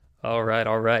All right,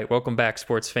 all right. Welcome back,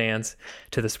 sports fans,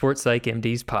 to the Sports Psych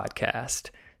MDs podcast.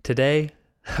 Today,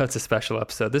 it's a special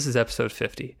episode. This is episode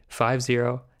 50. 50,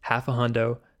 half a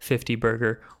hundo, 50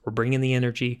 burger. We're bringing the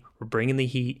energy, we're bringing the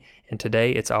heat, and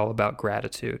today it's all about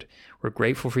gratitude. We're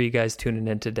grateful for you guys tuning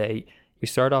in today. You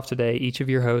start off today, each of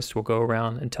your hosts will go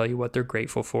around and tell you what they're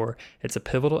grateful for. It's a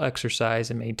pivotal exercise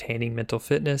in maintaining mental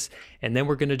fitness, and then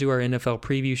we're going to do our NFL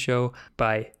preview show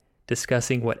by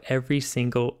discussing what every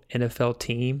single NFL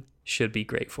team should be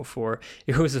grateful for.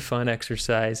 It was a fun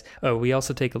exercise. Oh, we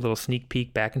also take a little sneak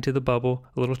peek back into the bubble,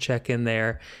 a little check in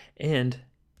there. And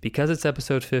because it's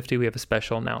episode 50, we have a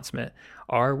special announcement.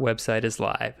 Our website is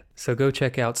live. So go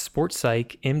check out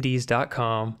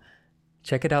sportspsychmds.com.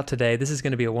 Check it out today. This is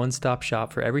going to be a one-stop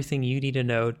shop for everything you need to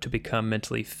know to become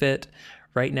mentally fit.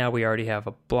 Right now, we already have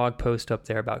a blog post up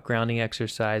there about grounding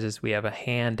exercises. We have a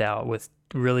handout with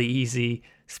really easy,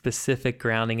 specific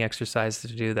grounding exercises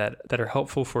to do that are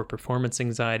helpful for performance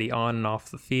anxiety on and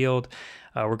off the field.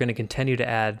 We're going to continue to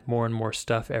add more and more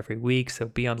stuff every week, so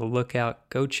be on the lookout.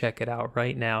 Go check it out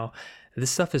right now.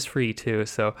 This stuff is free too,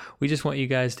 so we just want you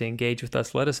guys to engage with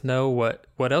us. Let us know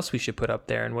what else we should put up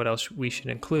there and what else we should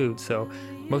include. So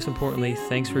most importantly,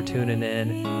 thanks for tuning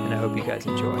in, and I hope you guys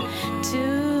enjoy.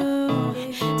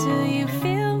 Do you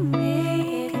feel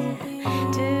me?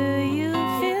 Do you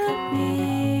feel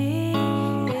me?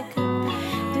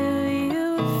 Do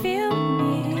you feel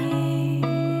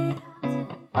me?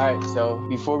 All right, so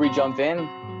before we jump in,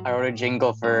 I wrote a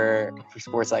jingle for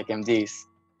Sports Psych MDs.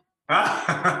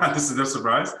 This is no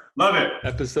surprise. Love it.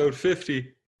 Episode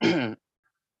 50.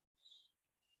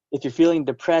 If you're feeling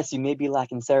depressed, you may be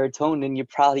lacking serotonin. You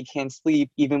probably can't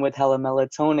sleep, even with hella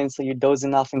melatonin. So you're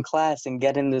dozing off in class and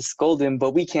getting the scolding.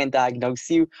 But we can't diagnose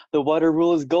you. The water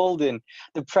rule is golden.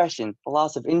 Depression, the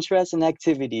loss of interest in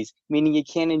activities, meaning you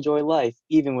can't enjoy life,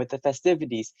 even with the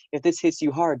festivities. If this hits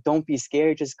you hard, don't be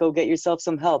scared. Just go get yourself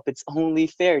some help. It's only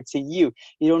fair to you.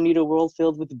 You don't need a world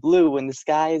filled with blue when the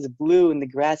sky is blue and the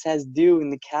grass has dew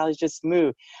and the cows just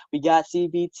moo. We got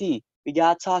CBT. We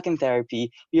got talking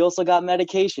therapy. We also got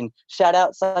medication. Shout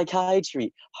out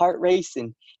psychiatry. Heart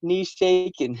racing, knees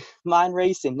shaking, mind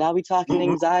racing. Now we talking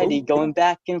anxiety, going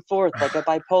back and forth like a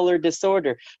bipolar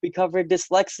disorder. We covered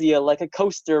dyslexia like a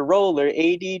coaster roller,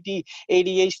 ADD,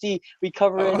 ADHD. We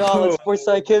cover it all at Sports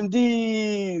Psych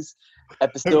MDs.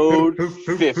 Episode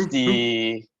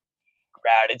 50.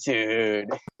 Gratitude.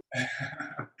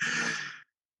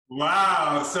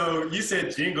 Wow. So you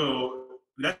said jingle.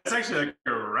 That's actually like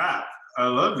a rap. I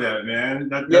love that, man.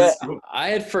 That's cool. I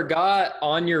had forgot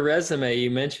on your resume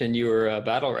you mentioned you were a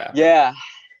battle rapper. Yeah,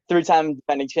 3-time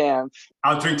defending champ.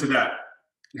 I'll drink to that.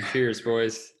 Cheers,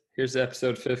 boys. Here's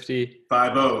episode 50.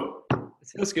 5-0. It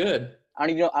feels good. I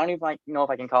don't even know if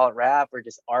I can call it rap or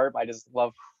just art. I just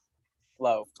love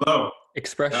flow. Flow.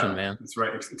 Expression, Yeah, man. That's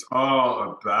right. It's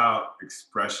all about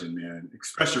expression, man.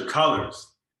 Express your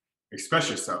colors. Express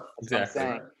yourself.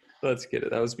 Exactly. Let's get it.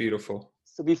 That was beautiful.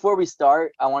 So before we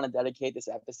start, I want to dedicate this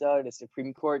episode to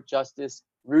Supreme Court Justice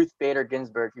Ruth Bader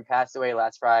Ginsburg, who passed away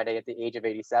last Friday at the age of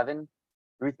 87.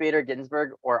 Ruth Bader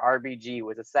Ginsburg, or RBG,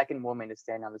 was the second woman to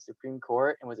stand on the Supreme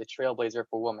Court and was a trailblazer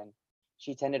for women.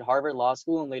 She attended Harvard Law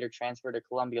School and later transferred to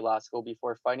Columbia Law School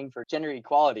before fighting for gender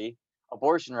equality,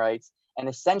 abortion rights, and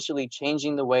essentially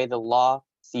changing the way the law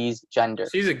sees gender.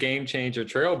 She's a game changer,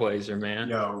 trailblazer, man.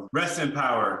 Yo, rest in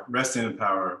power. Rest in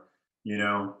power. You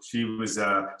know, she was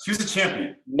a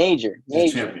champion. Major.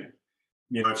 Champion.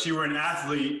 You know, if she were an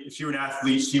athlete, she would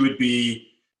be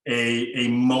a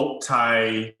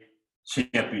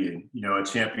multi-champion. You know, a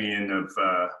champion of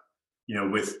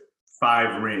with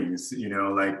 5 rings. You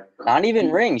know, like not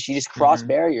even rings. She just crossed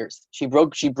barriers. She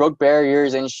broke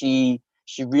barriers, and she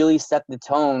really set the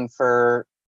tone for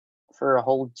a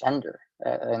whole gender.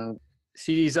 And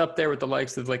she's up there with the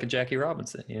likes of like a Jackie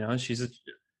Robinson. You know, she's a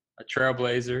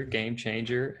trailblazer, game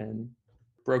changer, and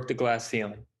broke the glass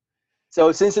ceiling.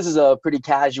 So since this is a pretty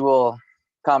casual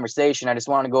conversation, I just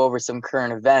want to go over some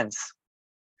current events.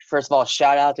 First of all,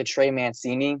 shout out to Trey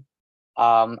Mancini,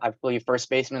 I believe first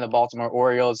baseman of the Baltimore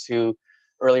Orioles, who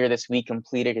earlier this week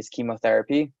completed his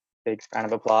chemotherapy. Big round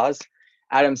of applause.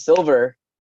 Adam Silver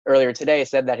earlier today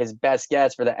said that his best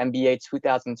guess for the NBA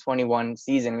 2021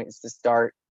 season is to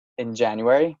start in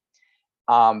January.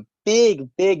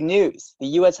 Big news. The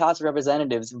U.S. House of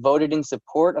Representatives voted in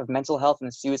support of mental health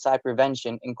and suicide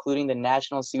prevention, including the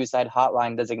National Suicide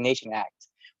Hotline Designation Act,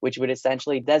 which would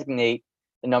essentially designate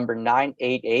the number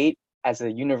 988 as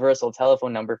a universal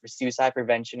telephone number for suicide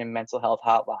prevention and mental health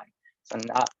hotline. So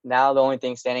now the only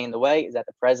thing standing in the way is that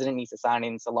the president needs to sign it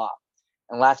into law.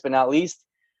 And last but not least,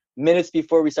 minutes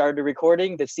before we started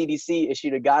recording, the CDC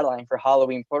issued a guideline for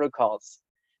Halloween protocols.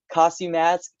 Costume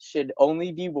masks should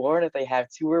only be worn if they have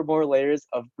 2 or more layers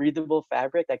of breathable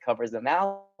fabric that covers the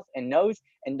mouth and nose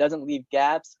and doesn't leave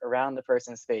gaps around the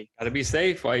person's face. Gotta be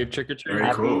safe while you're trick or treating. Very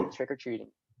Happy cool. trick or treating.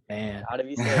 Man, Gotta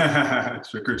be safe.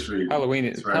 Trick or treat. Halloween.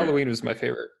 That's right. Halloween was my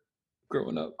favorite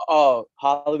growing up. Oh,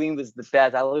 Halloween was the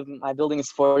best. My building is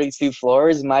 42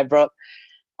 floors.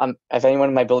 If anyone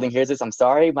in my building hears this, I'm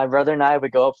sorry. My brother and I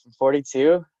would go up from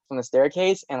 42 from the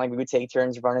staircase, and like we would take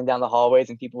turns running down the hallways,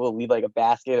 and people would leave like a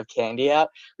basket of candy out.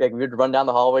 Like we would run down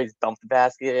the hallways, dump the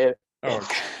basket, Oh,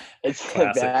 and take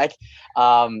it classic.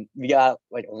 back. We got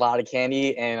like a lot of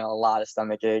candy and a lot of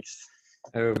stomach aches.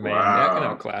 oh man, Wow.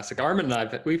 yeah, classic. Armin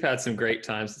and we've had some great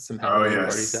times at some Oh, Halloween yes.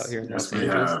 parties out here in Yes, Los we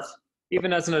Angeles. have.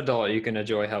 Even as an adult, you can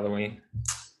enjoy Halloween.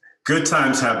 Good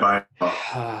times had by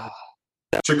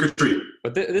trick or treat.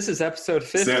 But this is episode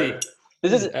 50. Set.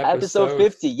 This is episode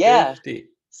 50. Yeah. 50.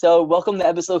 So welcome to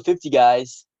episode 50,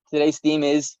 guys. Today's theme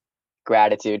is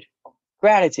gratitude.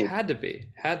 Gratitude. Had to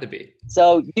be.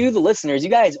 So you, the listeners, you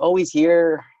guys always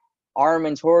hear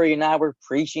Armin, Tori, and I were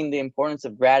preaching the importance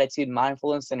of gratitude,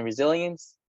 mindfulness, and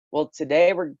resilience. Well,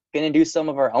 today we're going to do some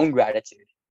of our own gratitude.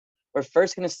 We're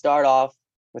first going to start off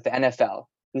with the NFL,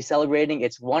 who's celebrating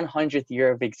its 100th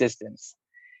year of existence.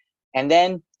 And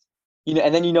then, we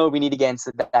need to get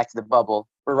back to the bubble.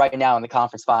 We're right now in the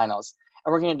conference finals.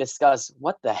 And we're going to discuss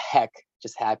what the heck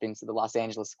just happened to the Los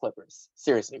Angeles Clippers.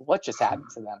 Seriously, what just happened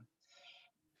to them?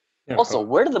 Yeah, Also,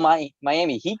 where did the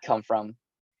Miami Heat come from?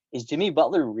 Is Jimmy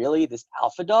Butler really this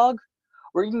alpha dog?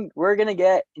 We're gonna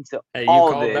get into hey, you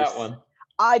all called this. that one.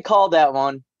 I called that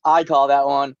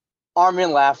one.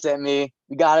 Armin laughed at me.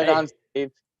 We got it Hey. on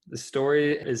tape. The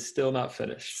story is still not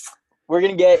finished. We're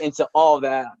gonna get into all of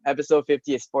that. Episode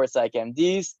 50 of Sports Psych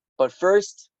MDs. But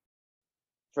first,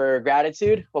 for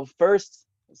gratitude,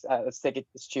 let's take it.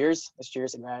 Let's cheers. Let's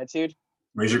cheers to gratitude.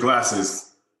 Raise your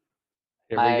glasses.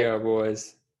 Here I- we go,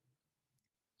 boys.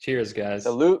 Cheers, guys.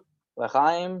 Salute,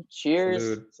 l'chaim, cheers.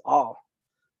 Salute. It's all.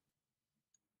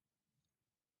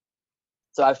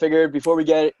 So I figured before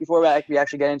we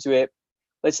actually get into it,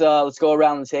 let's go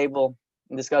around the table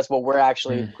and discuss what we're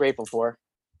actually grateful for.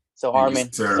 So Thank you,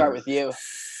 Armin, sir. start with you.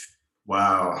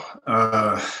 Wow.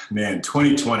 Man,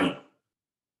 2020,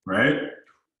 right?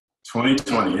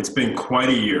 2020. It's been quite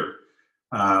a year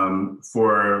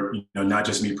for not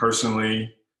just me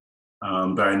personally,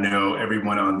 but I know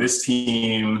everyone on this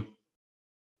team,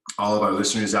 all of our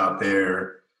listeners out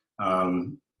there,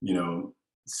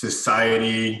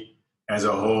 society as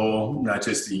a whole, not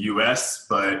just the U.S.,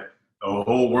 but the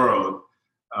whole world,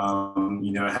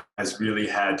 has really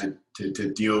had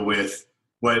to deal with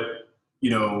what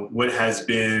has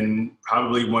been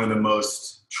probably one of the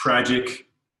most tragic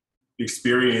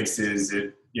experiences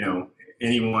that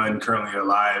anyone currently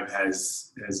alive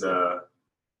has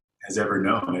ever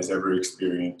known, has ever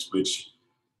experienced, which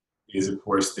is of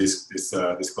course this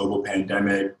global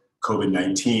pandemic,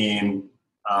 COVID-19.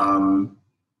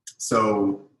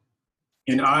 So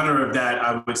in honor of that,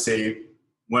 I would say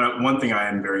one thing I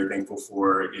am very thankful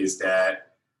for is that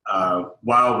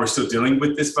while we're still dealing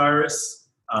with this virus,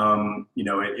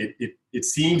 it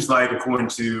seems like, according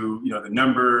to the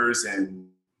numbers and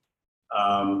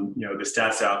the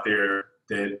stats out there,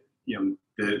 that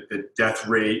the death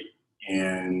rate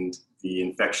and the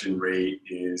infection rate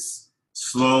is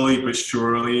slowly but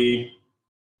surely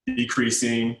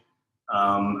decreasing.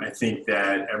 I think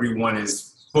that everyone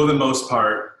is, for the most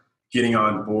part, getting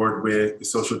on board with the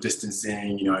social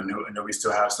distancing. I know we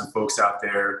still have some folks out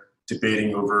there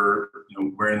debating over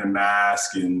wearing a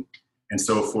mask and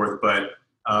so forth, but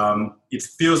it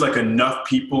feels like enough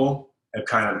people have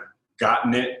kind of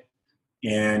gotten it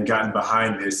and gotten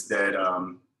behind this that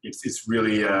it's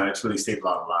really saved a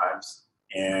lot of lives.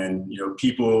 And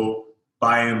people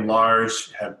by and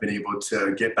large have been able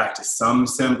to get back to some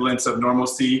semblance of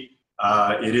normalcy.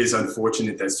 It is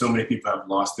unfortunate that so many people have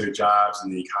lost their jobs,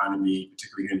 and the economy,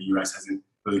 particularly here in the U.S., hasn't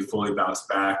really fully bounced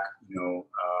back.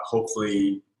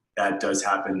 Hopefully that does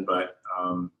happen, but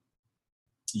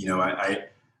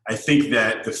I think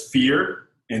that the fear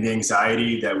and the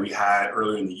anxiety that we had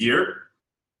earlier in the year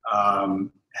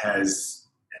has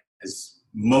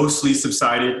mostly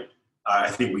subsided.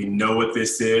 I think we know what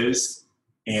this is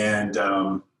and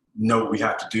know what we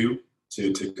have to do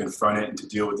to confront it and to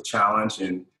deal with the challenge.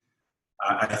 And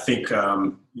I think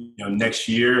next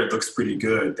year it looks pretty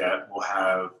good that we'll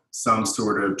have some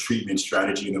sort of treatment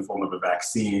strategy in the form of a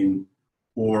vaccine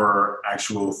or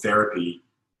actual therapy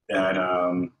that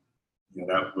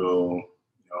that will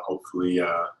hopefully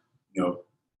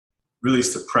really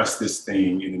suppress this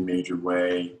thing in a major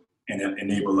way and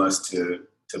enable us to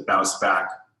bounce back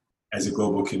as a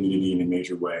global community in a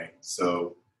major way.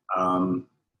 So,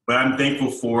 but What I'm thankful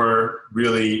for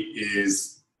really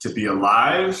is to be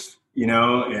alive,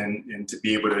 and to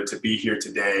be able to be here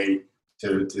today,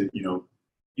 to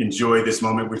enjoy this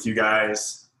moment with you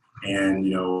guys.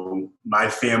 And, my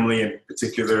family in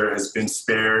particular has been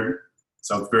spared.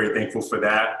 So I'm very thankful for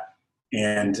that.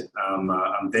 And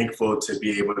I'm thankful to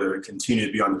be able to continue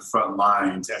to be on the front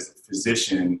lines as a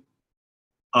physician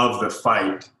of the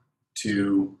fight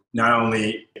to not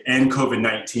only end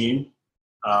COVID-19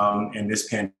 and this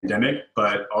pandemic,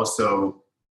 but also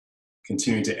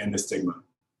continue to end the stigma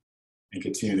and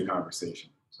continue the conversation.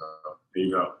 So there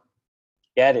you go.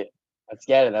 Get it. Let's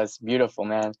get it. That's beautiful,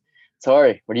 man.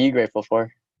 Tori, what are you grateful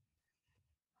for?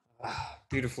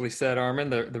 Beautifully said,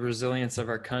 Armin. The resilience of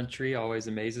our country always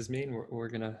amazes me, and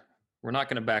we're not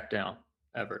gonna back down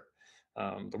ever.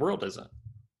 The world isn't.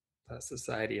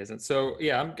 Society isn't. So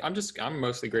yeah, I'm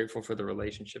mostly grateful for the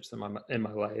relationships in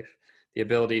my life, the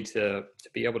ability to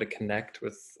be able to connect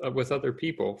with other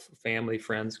people, family,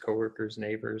 friends, coworkers,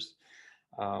 neighbors,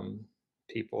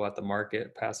 people at the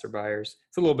market, passerbyers.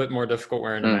 It's a little bit more difficult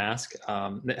wearing a mask.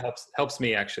 It helps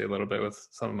me actually a little bit with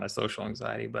some of my social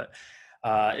anxiety, but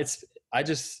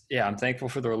I'm thankful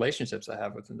for the relationships I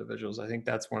have with individuals. I think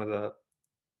that's one of the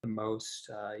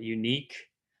most unique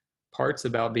parts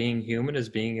about being human, is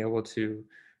being able to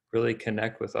really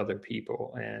connect with other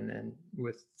people and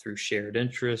through shared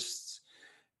interests,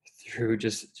 through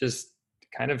just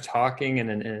kind of talking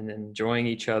and enjoying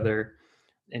each other.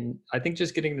 And I think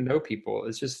just getting to know people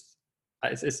is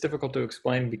it's difficult to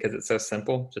explain because it's so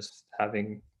simple, just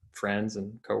having friends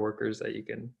and coworkers that you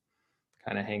can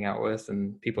kind of hang out with,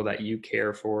 and people that you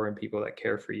care for and people that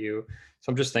care for you.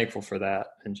 So I'm just thankful for that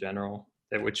in general,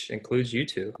 which includes you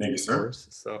two. Thank you, sir.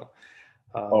 So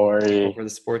Ori. for the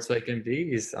Sports Psych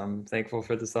MDs, I'm thankful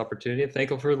for this opportunity. I'm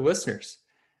thankful for the listeners.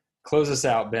 Close us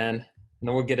out, Ben, and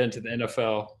then we'll get into the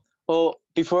NFL. Well,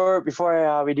 before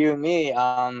we do me,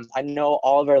 I know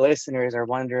all of our listeners are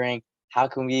wondering, how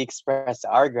can we express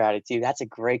our gratitude? That's a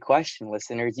great question,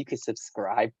 listeners. You can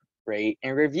subscribe, rate,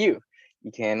 and review.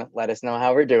 You can let us know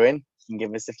how we're doing. You can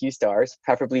give us a few stars,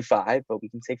 preferably 5, but we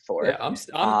can take 4. Yeah,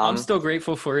 I'm still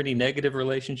grateful for any negative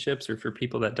relationships, or for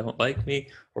people that don't like me,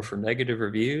 or for negative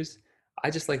reviews. I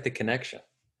just like the connection.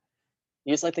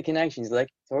 You just like the connections. Like,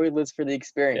 Tori lives for the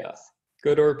experience. Yeah,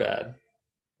 good or bad.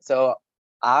 So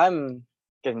I'm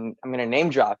gonna name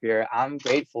drop here. I'm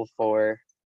grateful for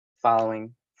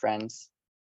following friends: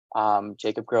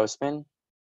 Jacob Grossman,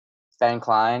 Ben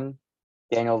Klein,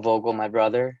 Daniel Vogel, my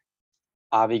brother,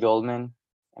 Avi Goldman,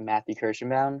 and Matthew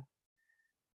Kirschenbaum.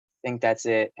 I think that's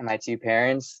it. And my 2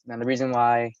 parents. Now the reason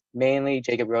why, mainly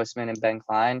Jacob Grossman and Ben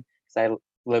Klein, because I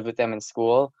lived with them in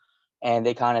school, and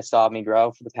they kind of saw me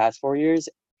grow for the past 4 years.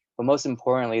 But most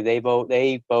importantly, they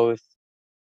both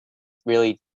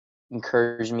really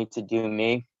encouraged me to do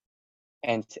me.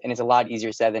 And it's a lot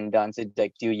easier said than done to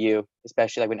like do you,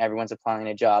 especially like when everyone's applying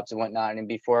to jobs and whatnot. And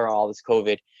before all this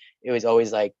COVID, it was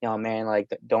always like, no man, like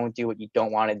don't do what you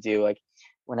don't want to do. Like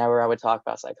whenever I would talk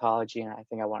about psychology and I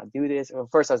think I want to do this, or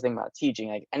first I was thinking about teaching,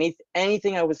 like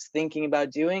anything I was thinking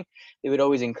about doing, they would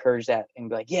always encourage that and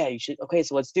be like, yeah, you should. Okay,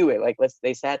 so let's do it. Like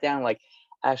they sat down, like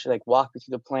actually like walked me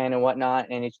through the plan and whatnot.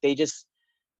 And they just,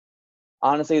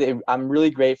 honestly, I'm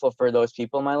really grateful for those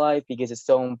people in my life, because it's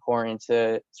so important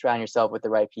to surround yourself with the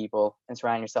right people and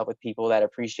surround yourself with people that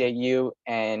appreciate you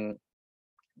and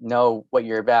know what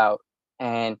you're about.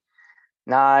 And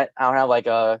I don't have like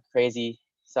a crazy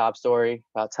sob story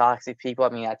about toxic people. I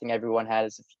mean, I think everyone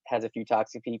has a few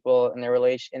toxic people in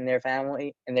their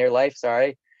family, in their life,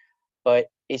 sorry. But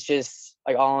it's just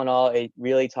like, all in all, it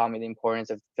really taught me the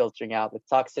importance of filtering out the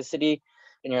toxicity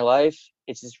in your life.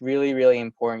 It's just really, really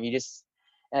important. You just,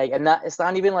 like, it's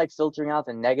not even like filtering out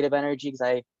the negative energy, because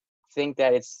I think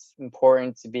that it's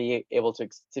important to be able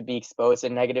to be exposed to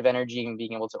negative energy and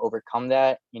being able to overcome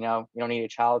that. You don't need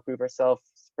to childproof yourself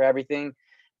for everything,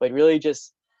 but really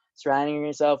just surrounding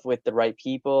yourself with the right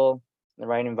people, the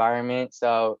right environment.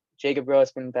 So Jacob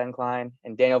Grossman, Ben Klein,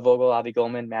 and Daniel Vogel, Avi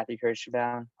Goldman, Matthew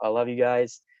Kirschenbaum, I love you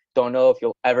guys. Don't know if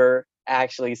you'll ever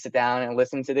actually sit down and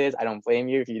listen to this. I don't blame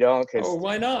you if you don't. Oh,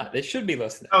 why not? They should be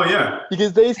listening. Oh yeah,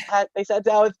 because they sat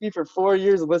down with me for 4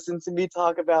 years and listened to me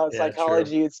talk about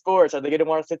psychology and sports. Are they going to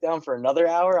want to sit down for another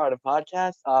hour on a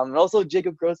podcast? And also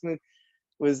Jacob Grossman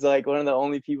was like one of the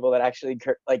only people that actually,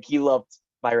 like, he loved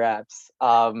my raps.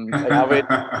 Like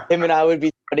him and I would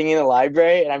be sitting in the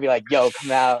library and I'd be like, yo,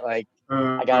 come out, like,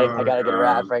 I gotta get a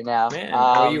rap right now.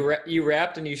 Man, you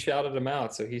rapped and you shouted him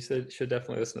out, so he should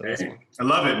definitely listen to this one. I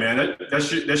love it, man.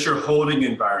 That's your holding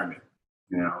environment.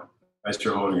 That's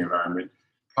your holding environment.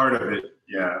 Part of it,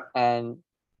 yeah. And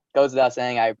goes without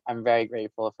saying, I'm very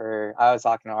grateful for. I was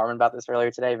talking to Armin about this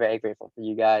earlier today. Very grateful for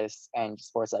you guys and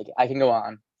sports. Like I can go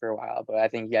on for a while, but I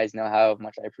think you guys know how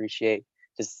much I appreciate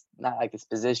just not like this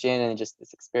position and just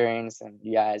this experience and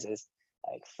you guys as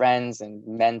like friends and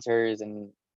mentors and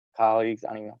colleagues. I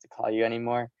don't even have to call you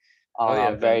anymore. Oh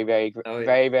yeah, Very, man. very, Oh yeah.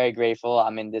 very, very grateful.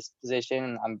 I'm in this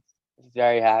position. I'm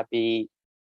very happy.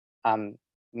 I'm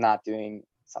not doing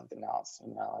something else,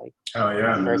 like Oh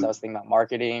yeah, at first I man. was thinking about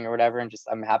marketing or whatever, and just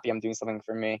I'm happy I'm doing something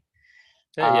for me.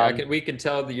 Hey, yeah, Um, we can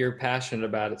tell that you're passionate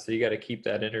about it, so you got to keep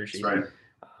that energy. That's right.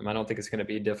 I don't think it's going to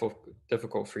be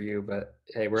difficult for you, but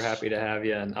hey, we're happy to have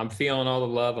you, and I'm feeling all the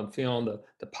love. I'm feeling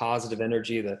the positive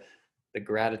energy. The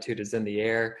gratitude is in the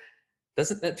air.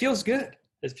 Doesn't it feels good?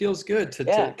 It feels good to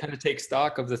yeah, kind of take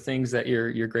stock of the things that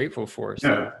you're grateful for. So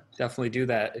Yeah. definitely do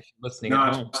that if you're listening No,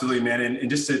 at home. absolutely, man. And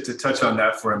just to touch on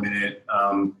that for a minute,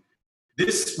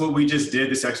 what we just did,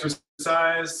 this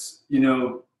exercise, we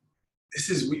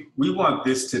want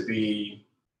this to be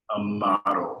a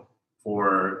model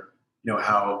for,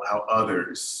 how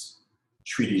others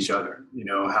treat each other,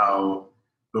 how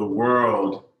the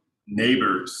world,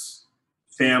 neighbors,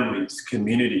 families,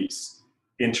 communities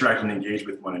interact and engage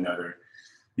with one another.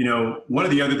 One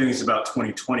of the other things about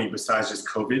 2020, besides just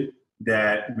COVID,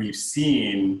 that we've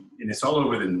seen, and it's all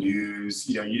over the news,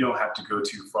 you don't have to go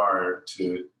too far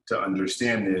to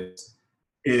understand this,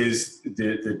 is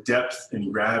the depth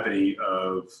and gravity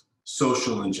of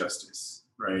social injustice,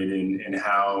 right? And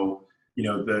how,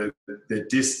 the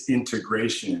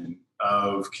disintegration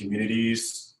of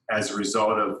communities as a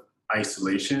result of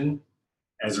isolation,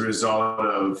 as a result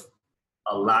of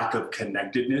a lack of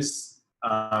connectedness.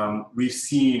 We've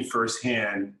seen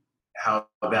firsthand how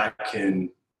that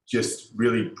can just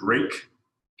really break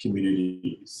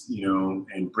communities,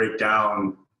 and break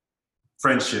down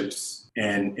friendships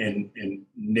and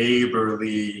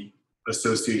neighborly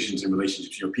associations and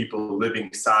relationships. People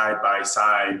living side by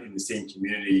side in the same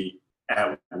community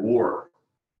at war.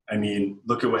 I mean,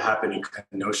 look at what happened in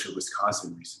Kenosha,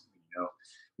 Wisconsin recently,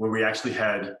 where we actually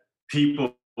had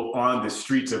people on the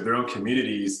streets of their own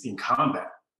communities in combat.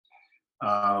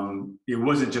 It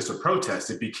wasn't just a protest,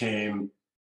 it became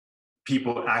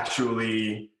people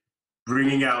actually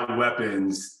bringing out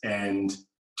weapons and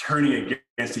turning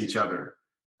against each other.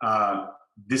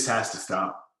 This has to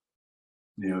stop.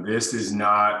 This is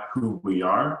not who we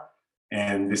are,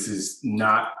 and this is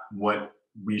not what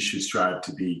we should strive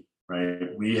to be, right?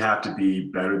 We have to be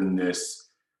better than this.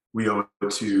 We owe it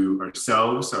to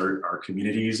ourselves, our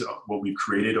communities, what we've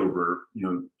created over,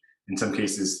 in some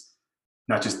cases,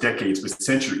 not just decades, but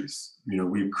centuries.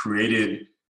 We've created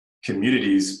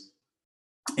communities,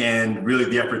 and really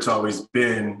the effort's always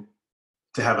been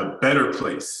to have a better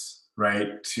place,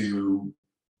 right? To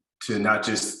not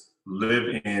just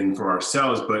live in for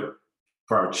ourselves, but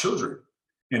for our children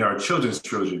and our children's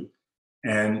children,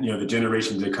 and the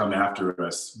generations that come after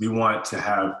us. We want to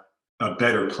have a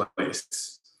better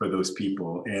place for those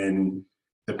people, and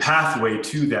the pathway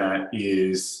to that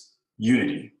is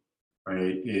unity, right?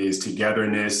 It is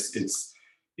togetherness. It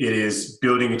is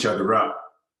building each other up,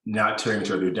 not tearing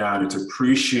each other down. It's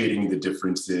appreciating the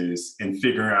differences and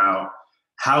figuring out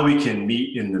how we can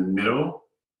meet in the middle,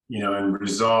 and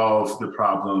resolve the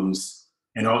problems,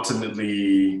 and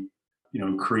ultimately,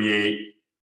 create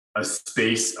a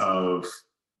space of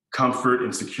comfort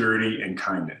and security and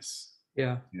kindness.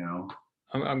 Yeah.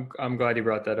 I'm glad you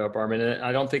brought that up, Armin. And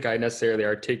I don't think I necessarily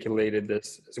articulated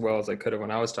this as well as I could have when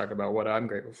I was talking about what I'm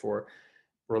grateful for,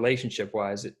 relationship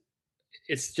wise.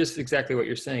 It's just exactly what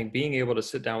you're saying. Being able to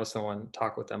sit down with someone,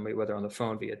 talk with them, whether on the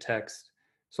phone, via text,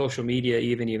 social media,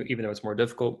 even though it's more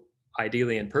difficult,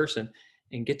 ideally in person,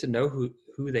 and get to know who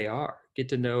they are, get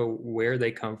to know where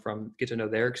they come from, get to know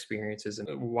their experiences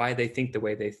and why they think the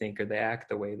way they think or they act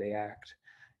the way they act,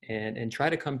 and try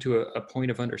to come to a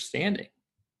point of understanding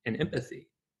and empathy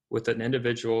with an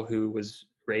individual who was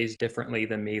raised differently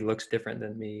than me, looks different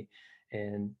than me,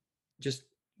 and just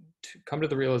to come to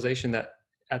the realization that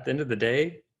at the end of the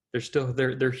day,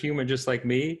 they're human just like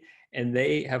me, and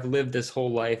they have lived this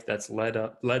whole life that's led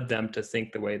them to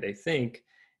think the way they think,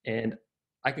 and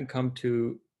I can come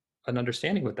to an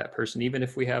understanding with that person, even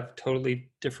if we have totally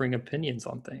differing opinions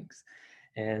on things.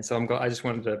 And so I just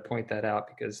wanted to point that out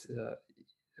because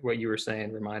what you were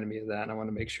saying reminded me of that, and I want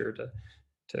to make sure to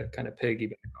kind of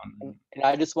piggyback on that. And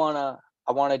I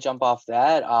wanna jump off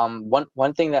that.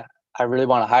 One thing that I really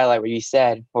want to highlight what you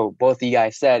said, or both of you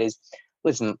guys said, is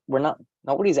listen,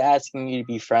 nobody's asking you to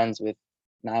be friends with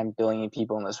 9 billion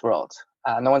people in this world.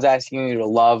 No one's asking you to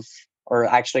love or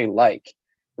actually like.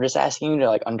 We're just asking you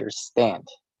to understand.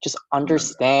 just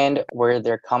understand where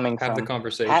they're coming Have the from.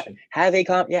 conversation. Have the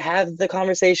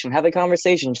conversation. Have a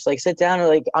conversation. Just like sit down and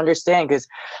like understand, because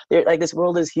like this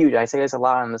world is huge. I say this a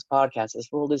lot on this podcast. This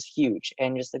world is huge,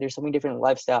 and just like there's so many different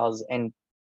lifestyles and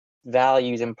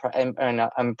values and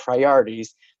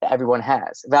priorities that everyone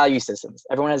has. Value systems.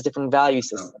 Everyone has different value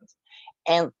systems,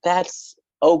 and that's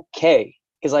okay.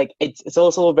 Because like it's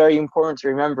also very important to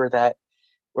remember that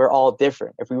we're all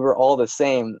different. If we were all the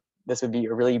same, this would be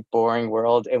a really boring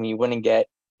world and we wouldn't get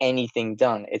anything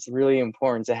done. It's really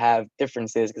important to have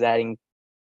differences, because adding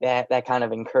that kind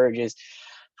of encourages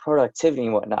productivity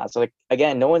and whatnot. So like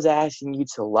again, no one's asking you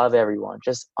to love everyone.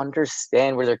 Just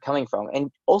understand where they're coming from.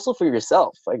 And also for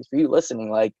yourself, like for you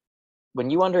listening, like when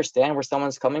you understand where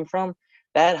someone's coming from,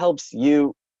 that helps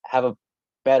you have a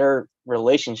better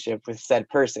relationship with said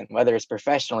person, whether it's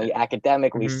professionally,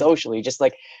 academically, socially. Just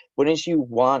like, wouldn't you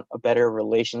want a better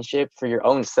relationship for your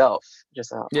own self?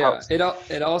 Just helps.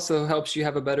 It also helps you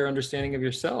have a better understanding of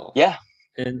yourself. Yeah.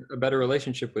 And a better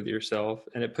relationship with yourself,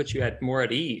 and it puts you more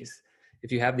at ease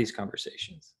if you have these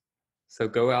conversations. So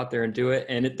go out there and do it,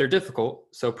 and they're difficult.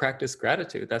 So practice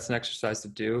gratitude. That's an exercise to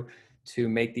do to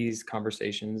make these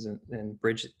conversations and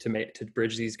bridge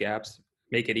these gaps.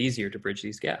 Make it easier to bridge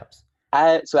these gaps.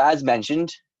 So as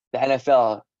mentioned, the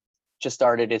NFL just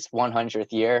started its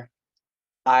 100th year.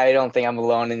 I don't think I'm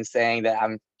alone in saying that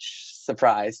I'm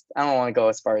surprised. I don't want to go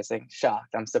as far as saying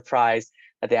shocked. I'm surprised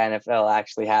that the NFL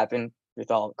actually happened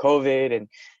with all COVID and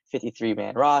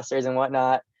 53-man rosters and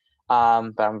whatnot.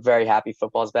 But I'm very happy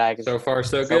football's back. So far,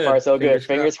 so good. So far, so good.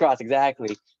 Fingers crossed.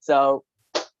 Exactly. So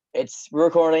we're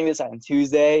recording this on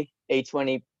Tuesday,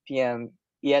 8:20 p.m.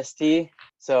 EST.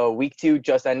 So week 2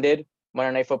 just ended.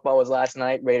 Monday Night Football was last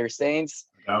night. Raiders Saints.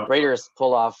 Raiders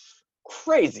pull off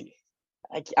crazy.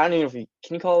 I don't even know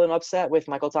can you call it an upset with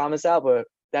Michael Thomas out, but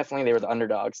definitely they were the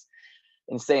underdogs.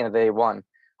 Insane that they won.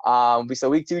 So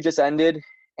week 2 just ended,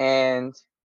 and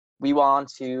we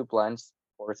want to blend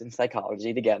sports and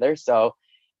psychology together. So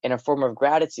in a form of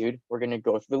gratitude, we're going to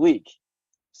go through the league.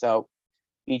 So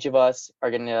each of us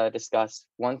are going to discuss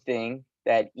one thing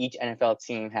that each NFL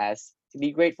team has to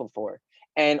be grateful for.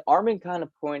 And Armin kind of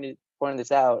pointed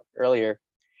this out earlier.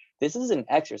 This is an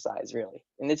exercise, really.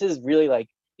 And this is really like,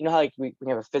 you know how like we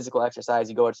have a physical exercise,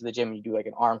 you go to the gym and you do like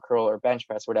an arm curl or bench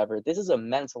press, whatever. This is a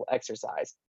mental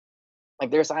exercise. Like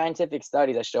there are scientific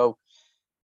studies that show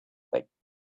like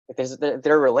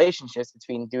there are relationships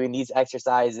between doing these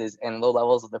exercises and low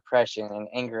levels of depression and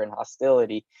anger and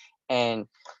hostility, and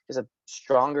just a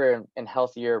stronger and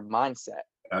healthier mindset.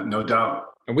 No doubt.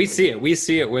 And we see it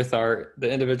with the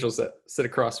individuals that sit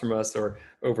across from us or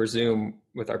over Zoom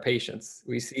with our patients.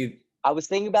 I was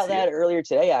thinking about that earlier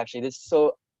today, actually.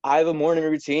 So I have a morning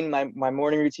routine. My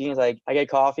morning routine is like I get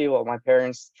coffee. Well, my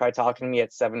parents try talking to me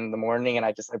at 7 in the morning, and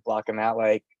I just like block them out.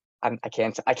 Like I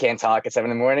can't talk at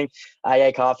 7 in the morning. I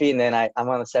get coffee, and then I'm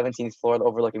on the 17th floor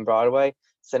overlooking Broadway,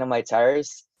 sitting on my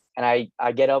terrace, and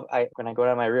I get up. When I go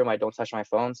down my room, I don't touch my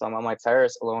phone, so I'm on my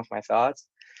terrace alone with my thoughts.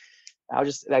 I was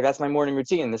just like, that's my morning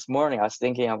routine. This morning I was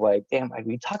thinking of like, damn, like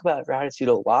we talk about gratitude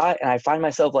a lot, and I find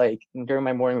myself like during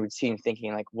my morning routine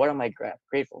thinking like, what am I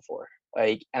grateful for?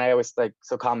 Like, and I always like,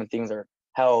 so common things are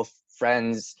health,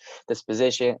 friends,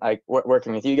 disposition, like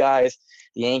working with you guys,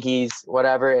 the Yankees,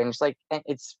 whatever. And just like,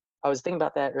 I was thinking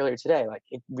about that earlier today. Like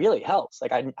it really helps.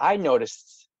 Like I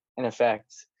noticed an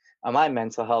effect on my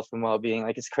mental health and well-being.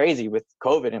 Like it's crazy with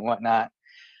COVID and whatnot.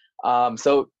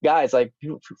 So guys, like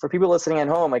for people listening at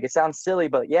home, like it sounds silly,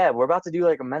 but yeah, we're about to do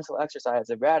like a mental exercise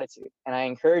of gratitude. And I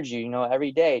encourage you,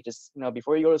 every day, just,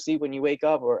 before you go to sleep, when you wake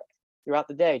up or throughout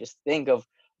the day, just think of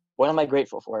what am I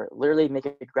grateful for? Literally make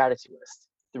a gratitude list,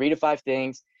 3 to 5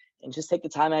 things, and just take the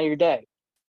time out of your day.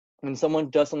 When someone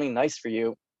does something nice for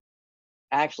you,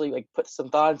 actually like put some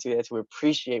thought into it to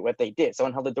appreciate what they did.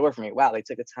 Someone held the door for me. Wow, they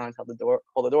took the time to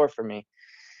hold the door for me.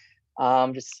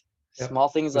 Just small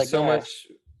things like that.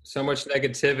 So much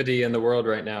negativity in the world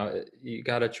right now. You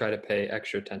got to try to pay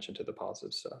extra attention to the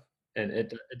positive stuff, and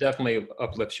it definitely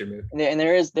uplifts your mood. And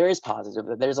there is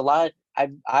positive. There's a lot.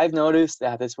 I've noticed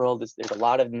that there's a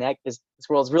lot of this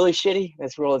world's really shitty.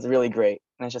 This world is really great,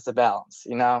 and it's just a balance.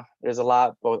 There's a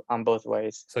lot on both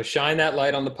ways. So shine that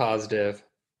light on the positive.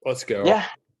 Let's go. Yeah,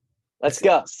 let's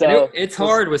go. So it's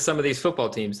hard with some of these football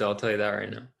teams, though. I'll tell you that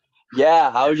right now. Yeah,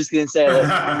 I was just gonna say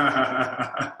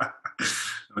that.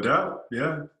 No doubt.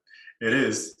 Yeah, it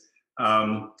is.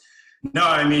 No,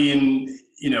 I mean,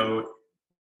 I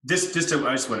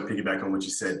just want to piggyback on what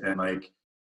you said, Ben, like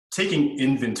taking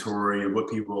inventory of what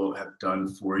people have done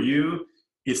for you.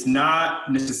 It's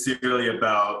not necessarily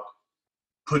about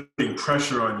putting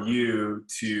pressure on you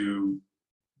to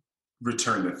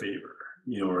return the favor.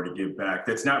 or to give back.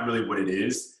 That's not really what it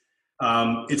is.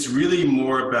 It's really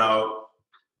more about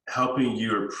helping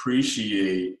you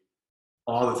appreciate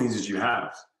all the things that you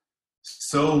have.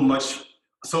 So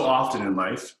often in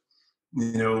life,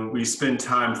 we spend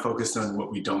time focused on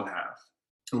what we don't have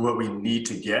or what we need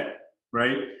to get,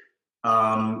 right?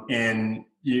 And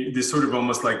there's sort of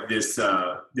almost like this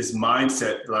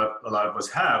mindset a lot of us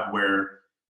have where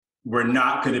we're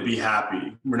not going to be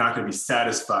happy. We're not going to be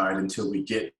satisfied until we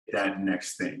get that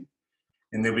next thing.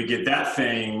 And then we get that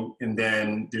thing, and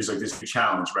then there's like this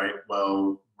challenge, right?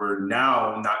 Well, we're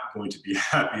now not going to be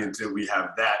happy until we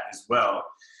have that as well.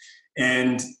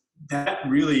 And that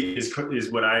really is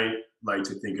what I like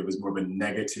to think of as more of a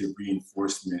negative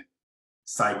reinforcement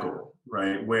cycle,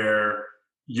 right? Where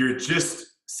you're just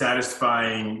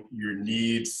satisfying your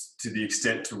needs to the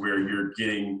extent to where you're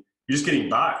just getting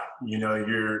by.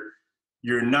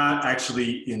 You're not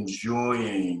actually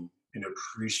enjoying and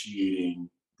appreciating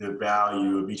the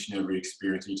value of each and every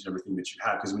experience, each and everything that you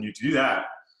have. Because when you do that,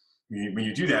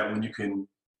 when you can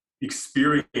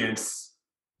experience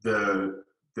the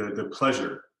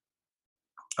pleasure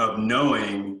of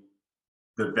knowing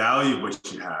the value of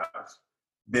what you have,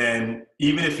 then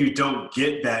even if you don't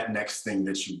get that next thing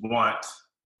that you want,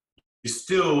 you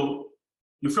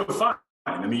feel fine.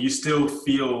 I mean, you still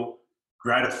feel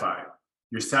gratified.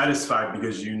 You're satisfied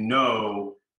because you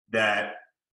know that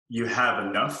you have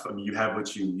enough. I mean, you have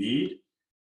what you need,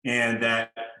 and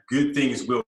that good things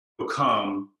will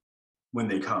come when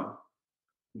they come.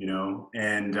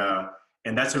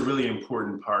 And that's a really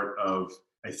important part of,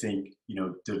 I think,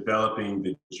 developing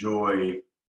the joy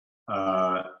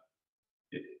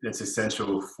that's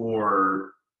essential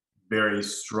for very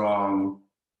strong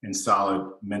and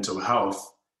solid mental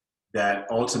health that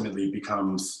ultimately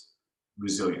becomes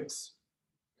resilience.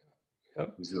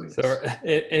 Yep. Resilience. So,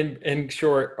 in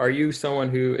short, are you someone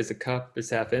who is a cup is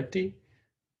half empty,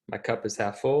 my cup is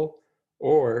half full,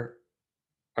 or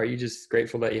are you just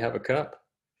grateful that you have a cup?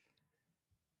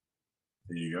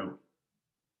 There you go.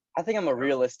 I think I'm a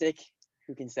realistic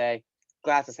who can say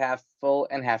glass is half full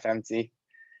and half empty.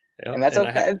 Yep. And that's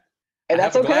okay. I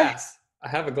That's have a okay. glass. I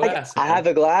have a glass. I have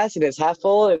a glass and it's half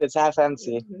full and it's half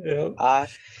empty. Yep.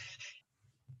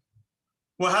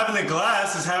 Well, having the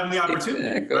glass is having the opportunity,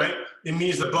 Exactly. right? It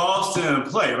means the ball's still in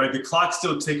play, right? The clock's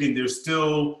still ticking. There's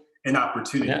still an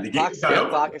opportunity. Yeah. The game's not over.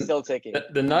 Clock is still ticking.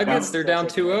 The Nuggets, they're Still down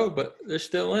taking 2-0, but they're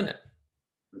still in it.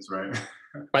 That's right.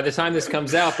 By the time this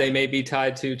comes out, they may be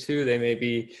tied 2-2. They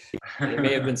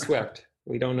may have been swept.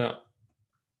 We don't know.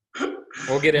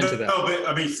 We'll get into that. No, but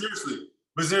I mean,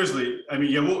 seriously, I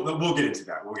mean, yeah, we'll get into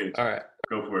that. All right.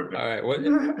 Go for it, Ben. All right. What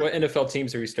NFL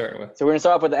teams are we starting with? So we're gonna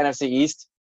start off with the NFC East.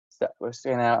 So we're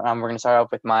gonna start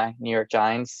off with my New York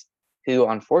Giants, who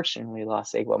unfortunately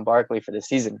lost Saquon Barkley for the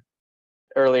season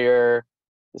earlier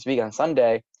this week on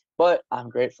Sunday. But I'm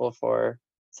grateful for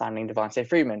signing Devontae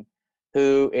Freeman,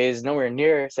 who is nowhere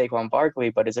near Saquon Barkley,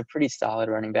 but is a pretty solid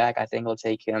running back. I think it'll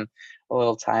take him a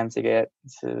little time to get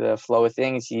to the flow of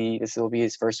things. This will be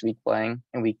his first week playing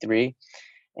in week 3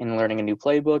 and learning a new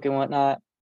playbook and whatnot.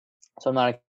 So I'm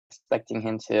not expecting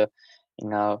him to,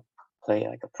 play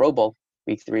like a Pro Bowl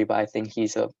week 3, but I think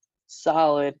he's a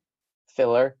solid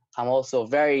filler. I'm also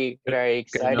very, very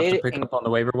excited. Good enough to pick up on the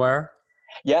waiver wire?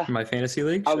 Yeah. In my fantasy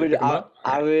league? I would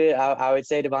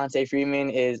say Devontae Freeman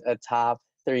is a top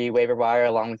 3 waiver wire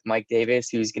along with Mike Davis,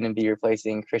 who's going to be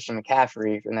replacing Christian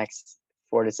McCaffrey for the next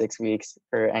 4 to 6 weeks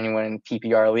for anyone in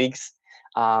PPR leagues.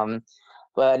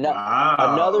 But Wow.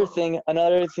 another thing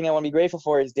I want to be grateful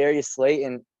for is Darius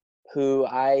Slayton, who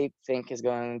I think is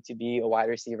going to be a wide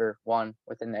receiver 1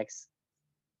 within the next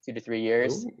 2 to 3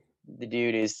 years. Ooh. The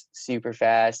dude is super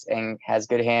fast and has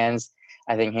good hands.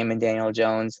 I think him and Daniel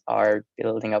Jones are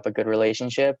building up a good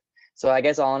relationship. So I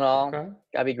guess all in all, Okay.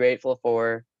 gotta be grateful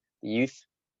for the youth,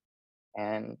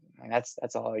 and that's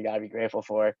all I gotta be grateful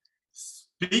for.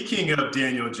 Speaking of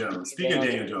Daniel Jones,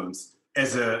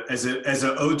 as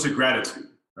a ode to gratitude,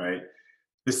 right?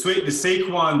 The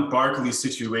Saquon Barkley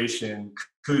situation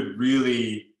could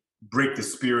really break the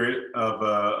spirit of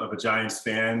a Giants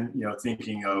fan.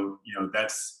 Thinking of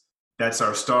that's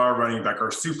our star running back, our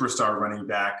superstar running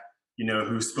back.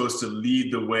 Who's supposed to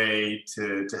lead the way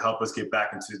to help us get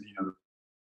back into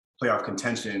playoff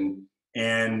contention.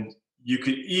 And you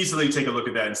could easily take a look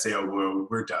at that and say, oh, well,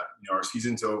 we're done. Our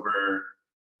season's over.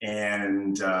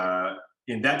 And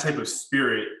in that type of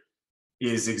spirit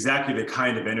is exactly the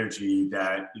kind of energy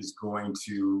that is going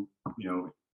to,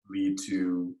 lead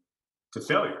to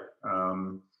failure.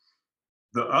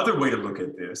 The other way to look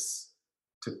at this,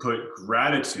 to put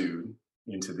gratitude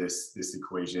into this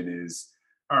equation is,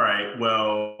 all right,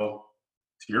 well,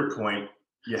 to your point,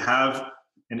 you have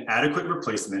an adequate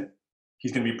replacement.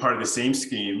 He's going to be part of the same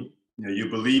scheme. You know, you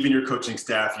believe in your coaching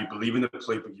staff, you believe in the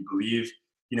playbook, you believe,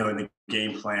 you know, in the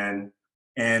game plan,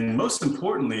 and most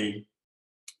importantly,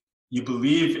 you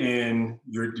believe in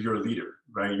your leader,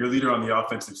 right? Your leader on the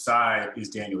offensive side is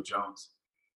Daniel Jones.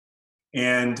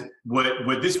 And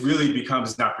what this really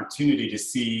becomes an opportunity to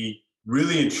see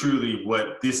really and truly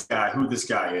who this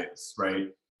guy is, right?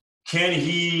 Can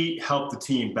he help the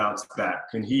team bounce back?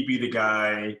 Can he be the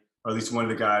guy, or at least one of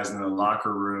the guys in the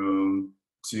locker room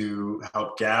to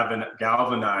help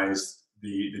galvanize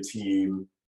the team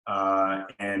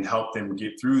and help them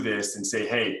get through this and say,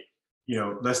 hey, you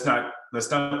know, let's not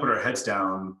put our heads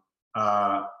down.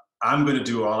 I'm going to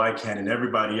do all I can, and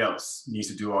everybody else needs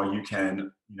to do all you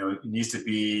can. You know, it needs to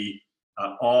be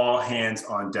all hands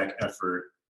on deck effort.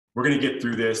 We're going to get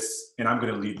through this, and I'm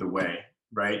going to lead the way,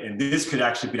 right? And this could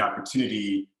actually be an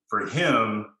opportunity for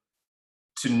him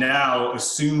to now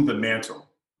assume the mantle,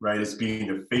 right, as being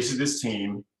the face of this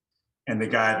team and the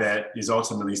guy that is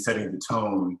ultimately setting the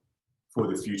tone for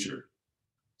the future.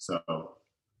 So,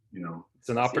 you know, It's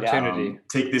an opportunity.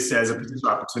 Take this as a potential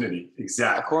opportunity.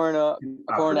 Exactly. According to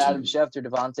Adam Schefter,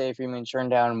 Devontae Freeman turned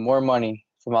down more money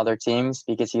from other teams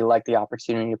because he liked the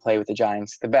opportunity to play with the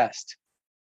Giants the best.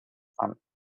 I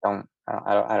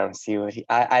don't see what he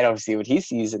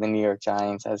sees in the New York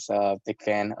Giants as a big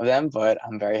fan of them, but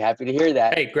I'm very happy to hear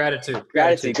that. Hey, gratitude.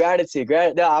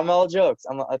 No, I'm all jokes.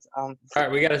 All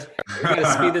right, we gotta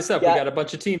speed this up. Yeah. We got a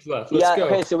bunch of teams left. Let's go.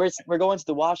 Okay, so we're going to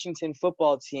the Washington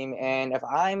football team, and if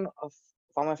I'm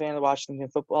a fan of the Washington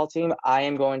football team, I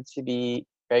am going to be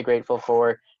very grateful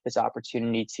for this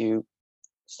opportunity to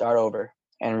start over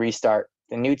and restart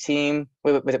the new team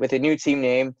with a new team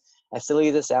name. As silly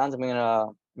as it sounds, I'm gonna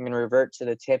revert to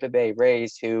the Tampa Bay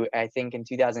Rays, who I think in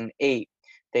 2008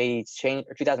 they changed,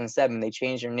 or 2007 they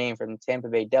changed their name from the Tampa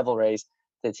Bay Devil Rays to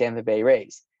the Tampa Bay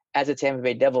Rays. As the Tampa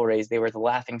Bay Devil Rays, they were the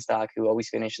laughingstock who always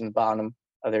finished in the bottom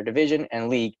of their division and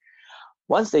league.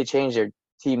 Once they changed their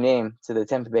team name to the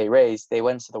Tampa Bay Rays, they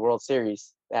went to the World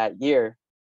Series that year,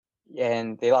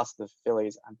 and they lost to the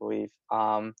Phillies, I believe.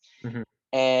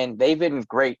 And they've been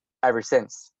great ever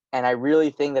since. And I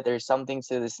really think that there's something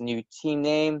to this new team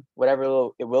name, whatever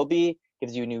it will be,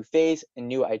 gives you a new face, a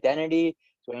new identity.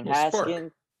 Dwayne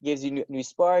Haskins gives you new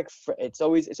spark. It's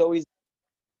always.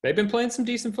 They've been playing some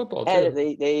decent football too. And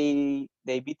they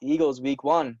beat the Eagles week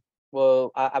 1.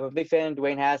 Well, I'm a big fan of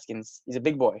Dwayne Haskins. He's a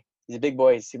big boy. He's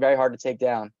very hard to take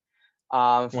down.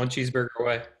 One cheeseburger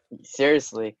away.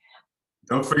 Seriously.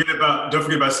 Don't forget about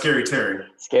Scary Terry.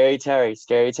 Scary Terry.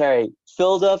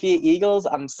 Philadelphia Eagles.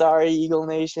 I'm sorry, Eagle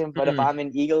Nation, but if I'm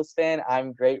an Eagles fan,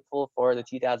 I'm grateful for the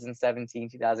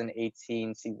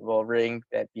 2017-2018 Super Bowl ring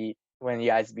when you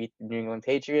guys beat the New England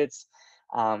Patriots.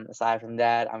 Aside from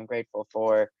that, I'm grateful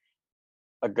for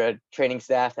a good training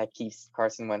staff that keeps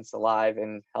Carson Wentz alive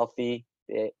and healthy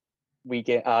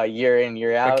year in,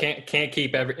 year out. But can't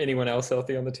keep anyone else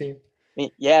healthy on the team.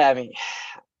 Yeah, I mean,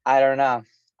 I don't know.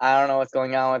 I don't know what's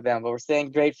going on with them, but we're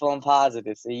staying grateful and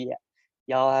positive. So yeah,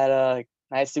 y'all had a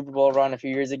nice Super Bowl run a few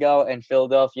years ago, and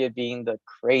Philadelphia, being the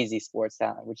crazy sports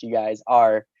town, which you guys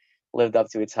are, lived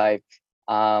up to its hype.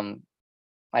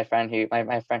 My friend who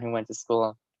went to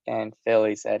school in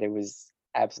Philly said it was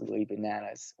absolutely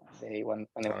bananas when they won.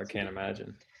 I can't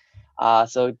imagine.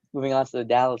 So moving on to the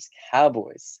Dallas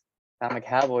Cowboys. If I'm a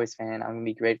Cowboys fan, I'm gonna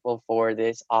be grateful for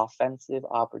this offensive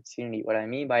opportunity. What I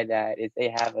mean by that is they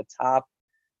have a top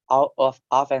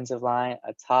offensive line,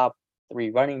 a top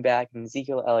 3 running back in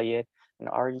Ezekiel Elliott, an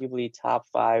arguably top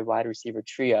 5 wide receiver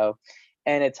trio,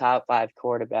 and a top 5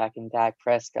 quarterback in Dak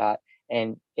Prescott.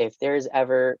 And if there's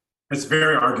ever... It's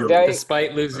very arguable.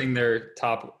 Despite losing their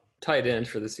top tight end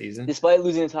for the season. Despite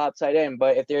losing the top tight end.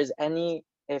 But if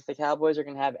the Cowboys are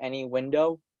going to have any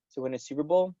window to win a Super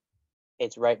Bowl,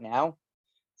 it's right now.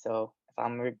 So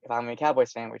if I'm a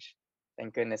Cowboys fan, which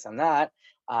thank goodness I'm not,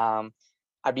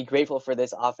 I'd be grateful for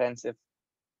this offensive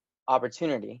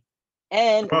opportunity.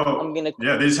 And they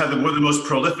just had one of the most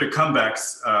prolific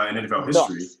comebacks in NFL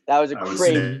history. That was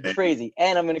crazy.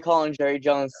 And I'm going to call on Jerry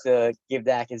Jones to give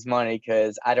Dak his money,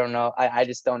 because I don't know. I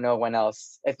just don't know when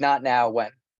else. If not now,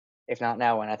 when? I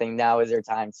think now is their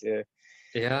time to.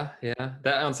 Yeah. That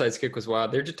onside kick was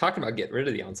wild. They're just talking about getting rid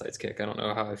of the onside kick. I don't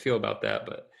know how I feel about that,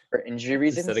 but for injury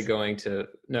reasons, instead of going to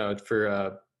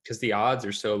because the odds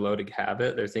are so low to have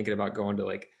it, they're thinking about going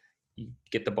to you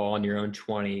get the ball on your own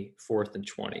 20, 4th and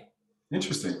 20.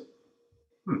 Interesting.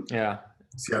 Yeah.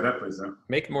 See how that plays out.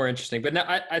 Make it more interesting. But no,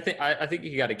 I think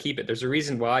you got to keep it. There's a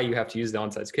reason why you have to use the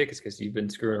onside kick, is because you've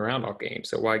been screwing around all game.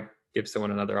 So why give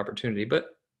someone another opportunity? But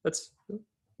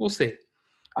we'll see.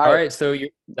 All right, so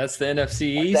that's the NFC That's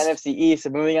East. the NFC East. So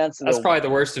moving on to That's the probably the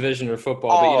worst division of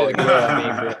football, but you did a good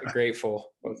job being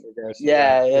grateful with regards to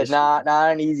yeah, that. not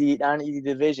an easy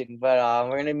division, but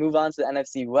we're gonna move on to the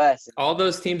NFC West. All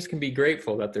those teams can be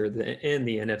grateful that they're in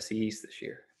the NFC East this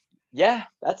year. Yeah,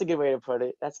 that's a good way to put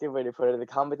it. The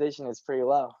competition is pretty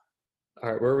low.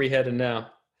 All right, where are we heading now?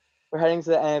 We're heading to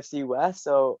the NFC West.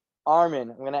 So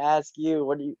Armin, I'm gonna ask you,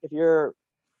 what do you if you're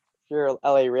an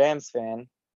LA Rams fan,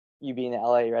 you being an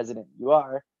LA resident, you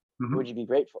are, Mhm. what would you be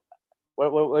grateful for?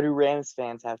 What do Rams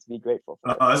fans have to be grateful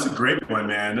for? That's a great one,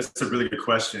 man. That's a really good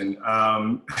question.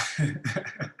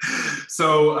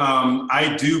 So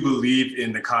I do believe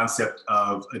in the concept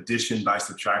of addition by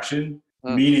subtraction,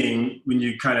 meaning when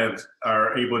you kind of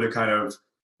are able to kind of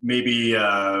maybe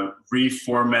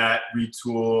reformat,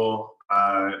 retool,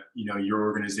 your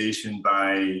organization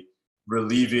by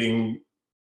relieving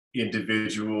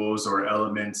individuals or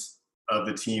elements of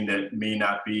the team that may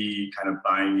not be kind of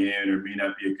buying in or may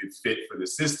not be a good fit for the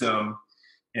system,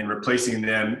 and replacing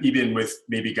them even with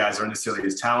maybe guys aren't necessarily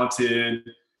as talented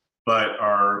but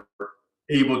are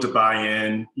able to buy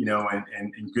in,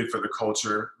 and good for the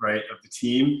culture, right, of the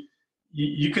team.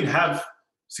 You can have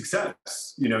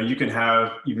success. You can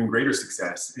have even greater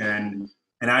success, and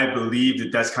I believe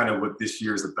that that's kind of what this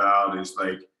year is about. Is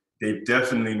like they've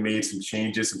definitely made some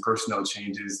changes, some personnel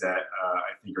changes that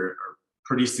I think are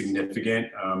pretty significant.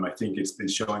 I think it's been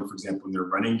showing, for example, in their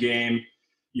running game.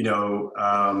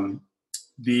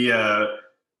 The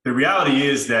reality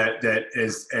is that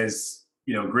as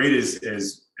great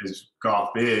as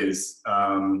Goff is,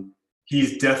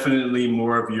 he's definitely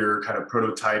more of your kind of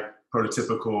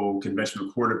prototypical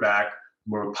conventional quarterback,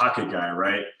 more of a pocket guy,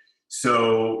 right?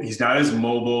 So he's not as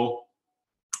mobile,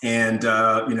 and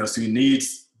so he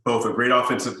needs both a great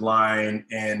offensive line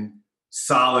and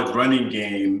solid running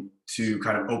game to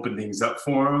kind of open things up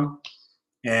for him.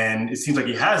 And it seems like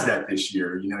he has that this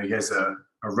year. He has a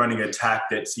running attack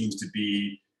that seems to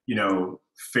be,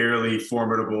 fairly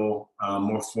formidable,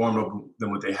 more formidable than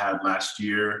what they had last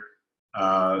year.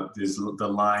 The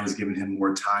line is giving him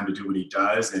more time to do what he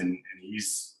does, and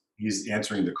he's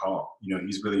answering the call.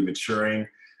 He's really maturing.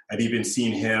 I've even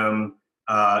seen him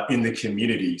in the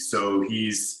community. So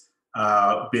he's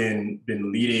been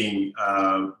leading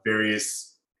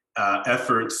various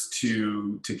efforts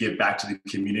to give back to the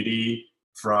community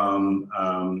from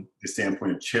the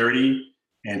standpoint of charity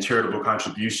and charitable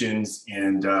contributions.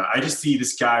 And I just see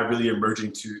this guy really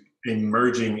emerging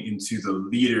into the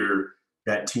leader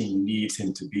that team needs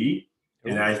him to be.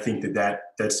 And I think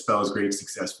that spells great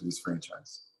success for this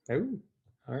franchise. Oh,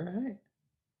 all right.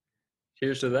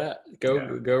 Cheers to that.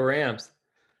 Go Rams.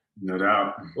 No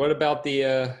doubt. What about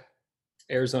the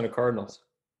Arizona Cardinals?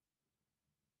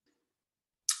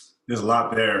 There's a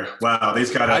lot there. Wow,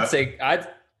 they've got. I'd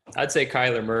say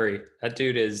Kyler Murray. That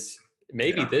dude is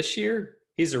maybe this year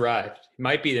he's arrived. He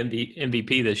might be the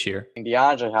MVP this year. And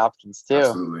DeAndre Hopkins too.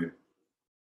 Absolutely.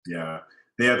 Yeah,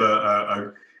 they have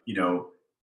a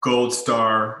gold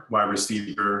star wide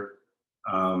receiver.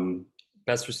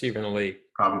 Best receiver in the league.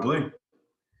 Probably.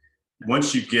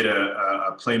 Once you get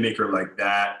a playmaker like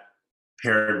that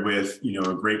paired with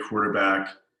a great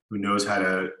quarterback who knows how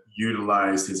to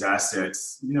utilize his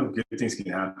assets, good things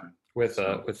can happen. With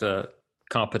a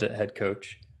competent head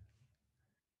coach.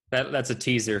 That's a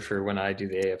teaser for when I do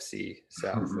the AFC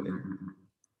South.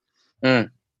 Good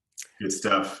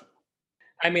stuff.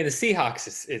 I mean, the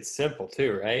Seahawks, it's simple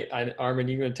too, right? Armin,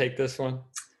 you going to take this one?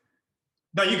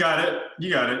 No, you got it.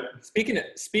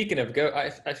 Speaking of go,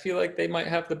 I feel like they might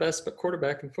have the best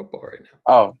quarterback in football right now.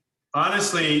 Oh,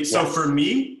 honestly, yes. So for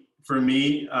me,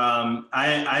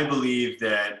 I believe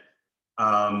that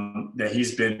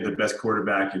he's been the best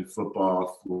quarterback in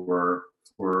football for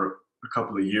a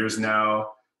couple of years now.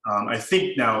 I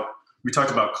think now we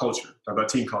talked about culture, about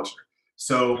team culture.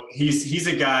 So he's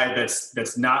a guy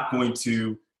that's not going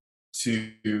to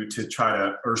try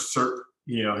to usurp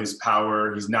his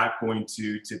power. He's not going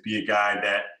to be a guy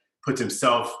that puts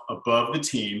himself above the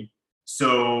team.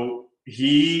 So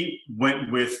he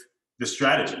went with the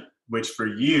strategy, which for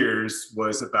years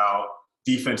was about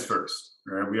defense first.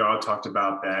 Right? We all talked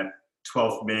about that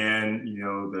 12th man,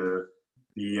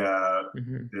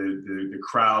 the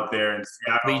crowd there in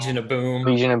Seattle. Legion of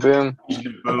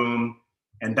Boom.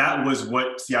 And that was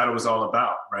what Seattle was all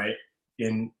about, right?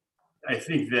 And I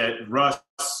think that Russ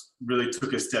really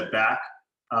took a step back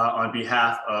on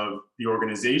behalf of the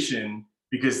organization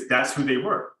because that's who they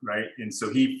were, right? And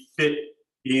so he fit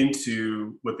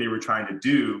into what they were trying to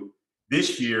do.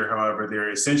 This year, however, they're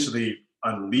essentially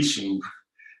unleashing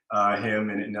him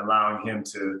and allowing him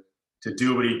to to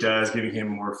do what he does, giving him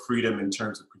more freedom in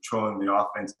terms of controlling the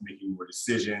offense, making more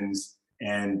decisions,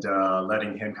 and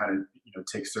letting him kind of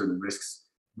take certain risks.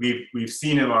 We've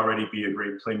seen him already be a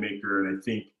great playmaker, and I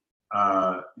think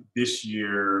this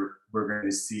year we're going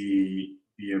to see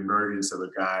the emergence of a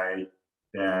guy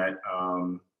that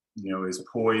is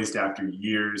poised after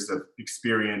years of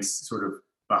experience, sort of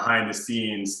behind the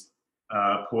scenes,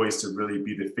 poised to really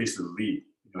be the face of the league.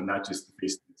 Not just the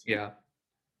face of the team. Yeah,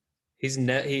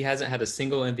 he hasn't had a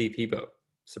single MVP vote,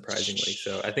 surprisingly.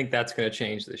 So I think that's going to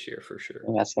change this year for sure.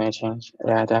 And that's going to change.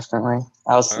 Yeah, definitely.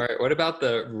 All right. What about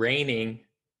the reigning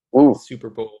Super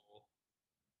Bowl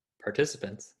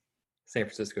participants? San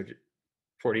Francisco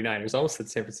 49ers. Almost said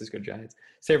San Francisco Giants.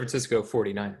 San Francisco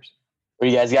 49ers. What do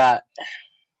you guys got?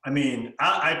 I mean,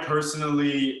 I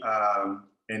personally,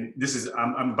 and this is,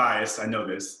 I'm biased. I know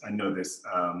this.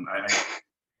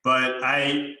 But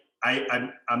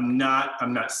I'm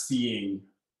not seeing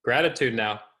gratitude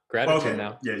now.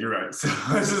 Now. Yeah, you're right. So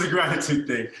this is a gratitude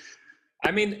thing.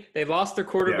 I mean, they lost their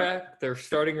quarterback, their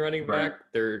starting running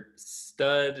back, their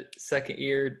stud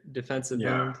second-year defensive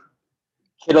end.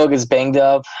 Kittle gets banged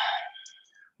up.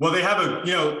 Well, they have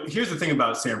here's the thing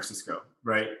about San Francisco,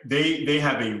 right? They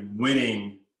have a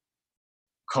winning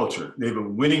culture. They have a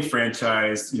winning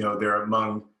franchise. They're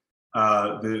among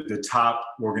the top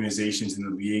organizations in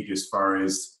the league as far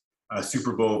as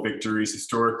Super Bowl victories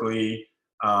historically.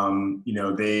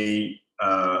 They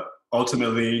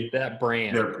ultimately that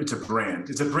brand. It's a brand.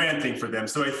 It's a brand thing for them.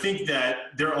 So I think that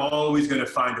they're always going to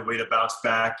find a way to bounce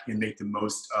back and make the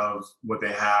most of what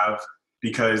they have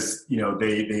because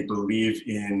they believe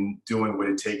in doing what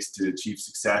it takes to achieve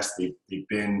success. They've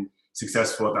been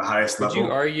successful at the highest level. Would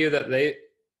you argue that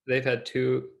they've had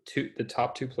the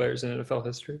top two players in NFL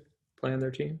history play on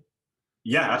their team?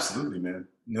 Yeah, absolutely, man.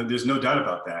 No, there's no doubt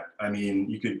about that. I mean,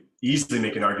 you could easily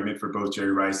make an argument for both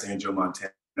Jerry Rice and Joe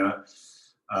Montana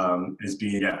as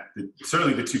being,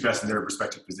 certainly the two best in their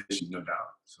respective positions, no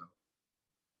doubt. So,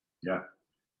 yeah.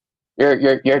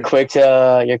 You're quick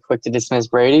to dismiss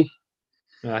Brady.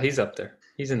 He's up there.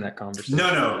 He's in that conversation.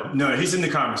 No, he's in the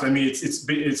conversation. I mean,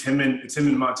 it's him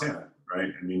and Montana,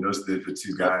 right? I mean, those are the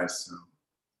two guys. So,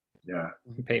 yeah.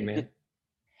 Peyton Manning.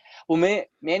 Well,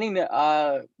 Manning,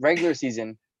 the regular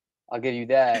season, I'll give you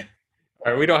that.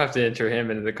 All right, we don't have to enter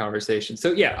him into the conversation.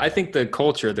 So, yeah, I think the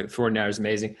culture of the 49ers is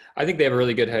amazing. I think they have a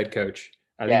really good head coach.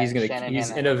 I think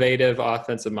he's innovative,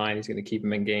 offensive mind. He's going to keep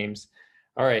him in games.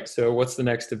 All right, so what's the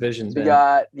next division, Ben? We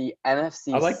got the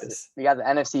NFC. I like this. We got the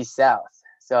NFC South.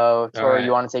 So, Tori, right.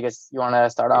 You want to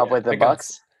start off with the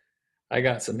Bucks? I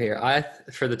got some here.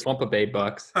 For the Tampa Bay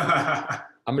Bucks, I'm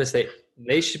going to say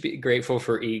they should be grateful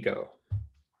for ego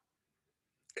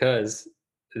because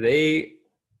they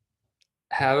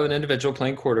have an individual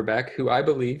playing quarterback who I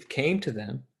believe came to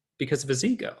them because of his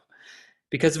ego,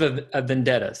 because of a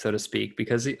vendetta, so to speak,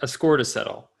 because a score to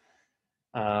settle.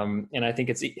 And I think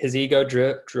it's his ego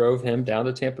drove him down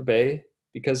to Tampa Bay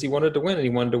because he wanted to win, and he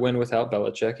wanted to win without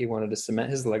Belichick. He wanted to cement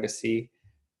his legacy,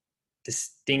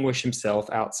 distinguish himself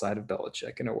outside of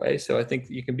Belichick in a way. So I think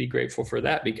you can be grateful for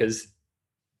that because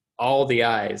all the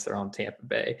eyes are on Tampa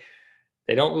Bay.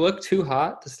 They don't look too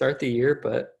hot to start the year,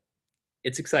 but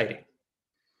it's exciting.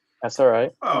 That's all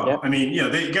right. Oh, yep. I mean,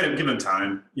 they got to give him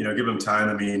time. Give him time.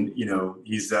 I mean,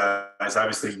 he's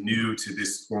obviously new to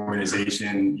this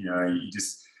organization.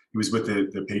 He was with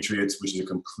the Patriots, which is a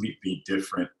completely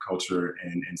different culture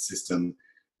and system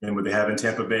than what they have in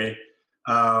Tampa Bay.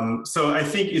 So I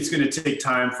think it's going to take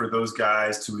time for those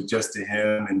guys to adjust to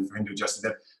him and for him to adjust to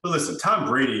them. But listen, Tom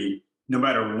Brady, no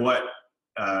matter what,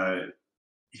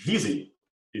 he's a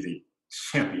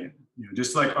champion.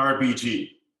 Just like RBG.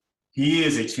 He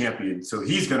is a champion, so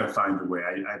he's going to find a way.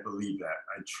 I believe that.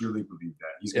 I truly believe that.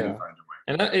 He's going to find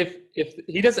a way. And if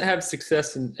he doesn't have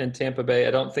success in Tampa Bay,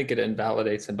 I don't think it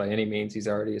invalidates him by any means. He's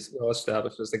already well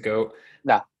established as the GOAT.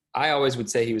 No. I always would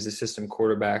say he was a system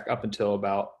quarterback up until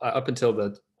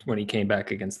when he came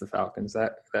back against the Falcons.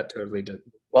 That totally did.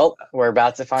 Well, we're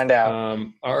about to find out.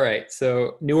 All right,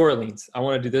 so New Orleans. I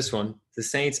want to do this one. The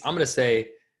Saints. I'm going to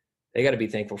say they got to be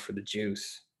thankful for the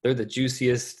juice. They're the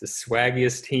juiciest, the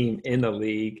swaggiest team in the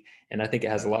league, and I think it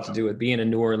has a lot to do with being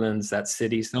in New Orleans, that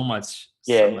city. So much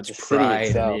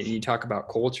pride. And you talk about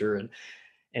culture, and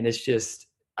it's just.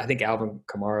 I think Alvin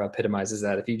Kamara epitomizes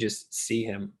that. If you just see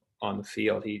him on the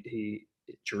field, he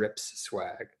drips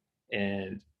swag,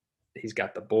 and he's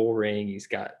got the bull ring. He's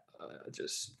got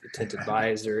just the tinted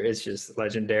visor. It's just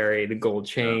legendary. The gold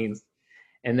chains,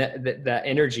 and that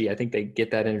energy. I think they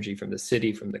get that energy from the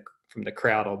city, from the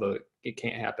crowd. Although it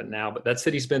can't happen now, but that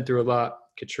city's been through a lot.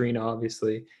 Katrina,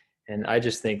 obviously, and I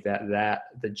just think that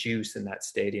the juice in that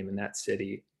stadium in that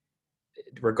city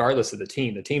regardless of the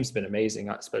team's been amazing,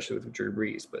 especially with Drew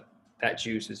Brees. But that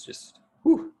juice is just,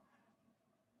 whew.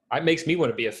 It makes me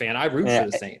want to be a fan. I root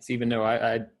for the Saints, even though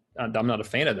I'm not a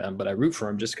fan of them, but I root for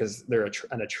them just because they're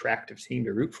an attractive team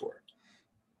to root for.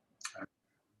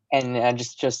 And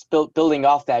just building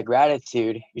off that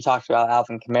gratitude, you talked about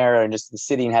Alvin Kamara and just the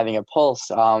city and having a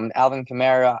pulse. Alvin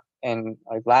Kamara, and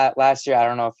like last year, I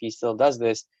don't know if he still does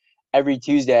this, every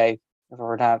Tuesday,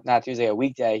 or not Tuesday, a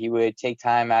weekday, he would take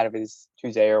time out of his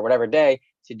Tuesday or whatever day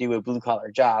to do a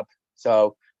blue-collar job.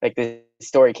 So like the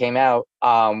story came out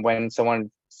when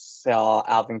someone saw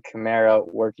Alvin Kamara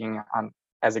working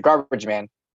as a garbage man,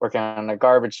 working on a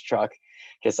garbage truck,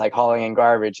 just like hauling in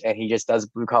garbage, and he just does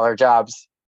blue-collar jobs.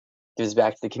 Gives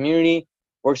back to the community,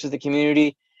 works with the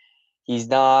community. He's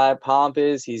not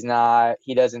pompous. He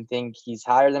doesn't think he's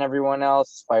higher than everyone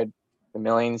else, despite the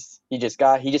millions. He just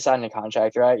signed a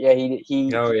contract, right? Yeah, he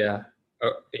got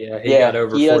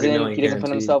over 40 million. He doesn't put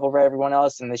himself over everyone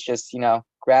else, and it's just,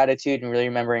 gratitude and really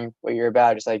remembering what you're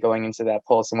about, just like going into that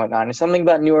pulse and whatnot. And it's something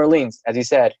about New Orleans, as you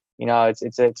said.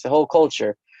 It's a whole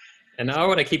culture. And I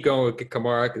want to keep going with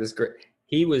Kamara because it's great.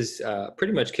 He was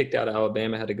pretty much kicked out of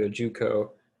Alabama, had to go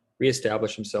JUCO.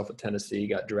 Reestablished himself at Tennessee,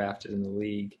 got drafted in the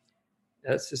league.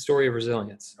 That's the story of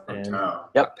resilience. And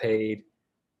got paid.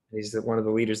 He's one of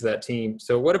the leaders of that team.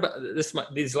 So what about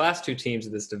these last two teams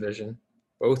of this division,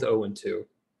 both 0-2.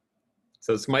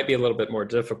 So this might be a little bit more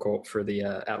difficult for the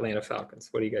Atlanta Falcons.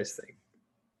 What do you guys think?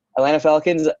 Atlanta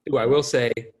Falcons? I will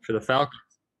say for the Falcons,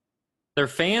 their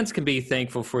fans can be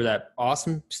thankful for that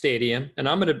awesome stadium. And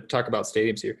I'm going to talk about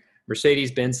stadiums here.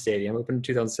 Mercedes-Benz Stadium, opened in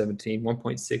 2017,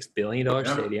 $1.6 billion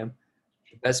stadium.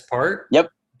 The best part? Yep.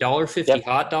 $1.50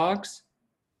 hot dogs,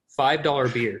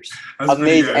 $5 beers.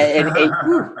 Amazing.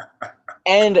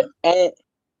 And a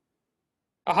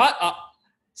hot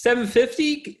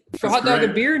 $7.50 for hot dog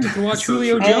and beer, and you can watch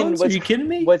Julio Jones? Are you kidding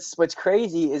me? What's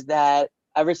crazy is that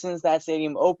ever since that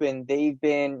stadium opened, they've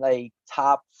been like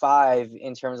top 5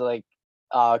 in terms of like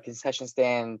concession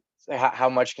stand. How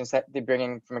much they bring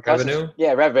in from a customer. Revenue?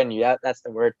 Yeah, revenue. Yeah, that's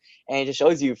the word. And it just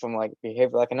shows you from like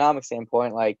behavioral economic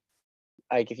standpoint, like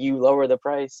if you lower the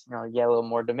price, you get a little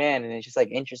more demand. And it's just like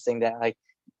interesting that like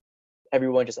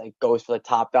everyone just like goes for the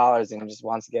top dollars and just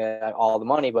wants to get all the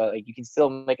money, but like you can still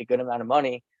make a good amount of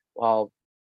money while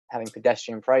having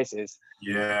pedestrian prices.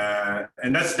 Yeah,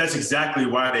 and that's exactly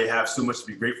why they have so much to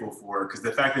be grateful for, because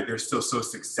the fact that they're still so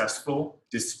successful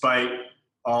despite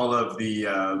all of the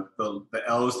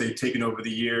L's they've taken over the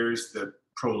years, the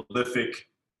prolific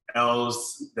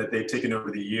L's that they've taken over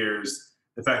the years,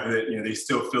 the fact that they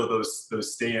still fill those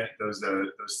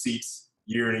seats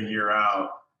year in and year out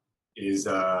is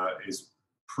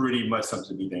pretty much something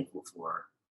to be thankful for,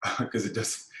 because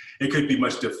it could be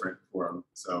much different for them.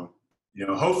 So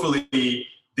hopefully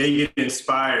they get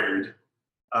inspired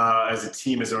as a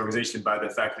team, as an organization, by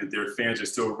the fact that their fans are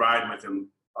still riding with them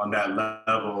on that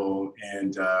level,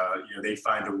 and they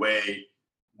find a way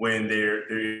when they're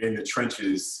in the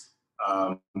trenches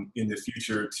in the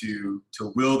future to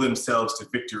will themselves to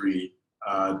victory,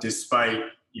 despite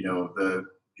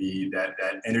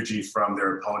that energy from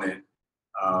their opponent,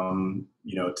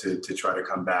 to try to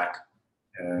come back.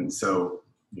 And so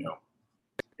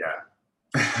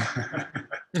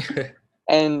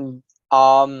And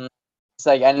it's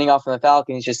like ending off on the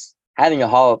Falcons, just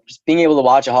being able to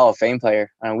watch a Hall of Fame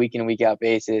player on a week in, week out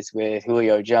basis with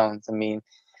Julio Jones. I mean,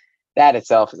 that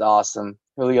itself is awesome.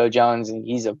 Julio Jones,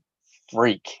 he's a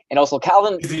freak. And also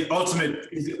Calvin. He's the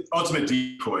ultimate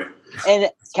decoy. And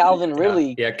Calvin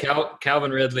Ridley. Yeah,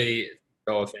 Calvin Ridley,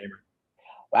 Hall of Famer.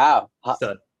 Wow.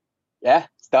 Stud. Yeah,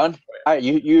 it's done. All right,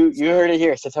 you heard it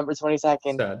here. September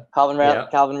 22nd. Stud.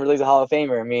 Calvin Ridley's a Hall of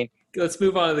Famer. I mean, let's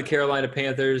move on to the Carolina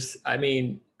Panthers. I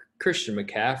mean, Christian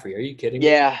McCaffrey. Are you kidding me?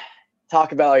 Yeah.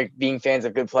 Talk about like being fans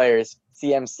of good players.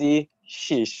 CMC,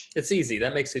 sheesh. It's easy.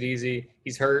 That makes it easy.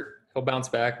 He's hurt. He'll bounce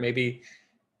back. Maybe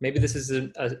this is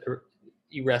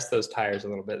you rest those tires a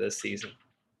little bit this season.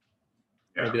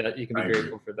 Yeah, maybe that you can be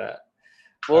grateful for that.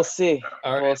 We'll see.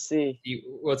 All right. We'll see.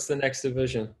 What's the next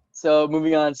division? So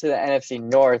moving on to the NFC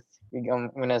North, I'm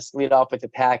going to lead off with the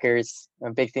Packers.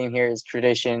 A big theme here is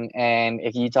tradition. And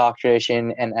if you talk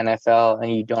tradition and NFL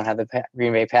and you don't have the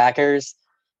Green Bay Packers,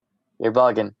 you're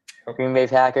bugging. Green Bay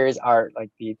Packers are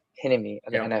like the epitome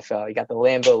of the NFL. You got the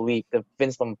Lambeau Leap, the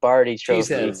Vince Lombardi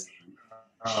Trophy.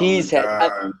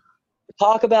 Cheesehead.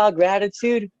 Talk about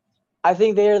gratitude. I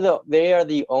think they are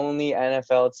the only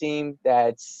NFL team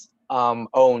that's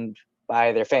owned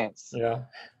by their fans. Yeah.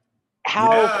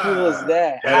 How cool is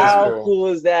that? How cool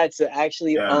is that to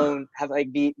actually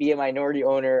be a minority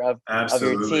owner of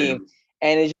your team?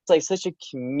 And it's just like such a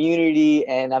community.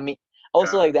 And I mean,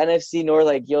 Also, Yeah. like the NFC North,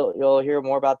 like you'll hear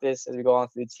more about this as we go on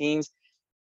through the teams.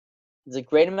 There's a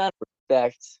great amount of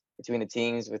respect between the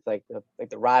teams with like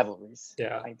the rivalries.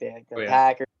 Yeah. Like the Oh,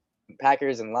 yeah.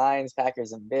 Packers and Lions,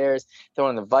 Packers and Bears,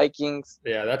 throwing the Vikings.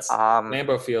 Yeah, that's Um,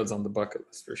 Lambeau Field's on the bucket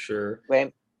list for sure.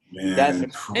 Lam- Man.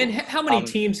 Definitely. And how many Um,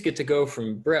 teams get to go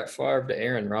from Brett Favre to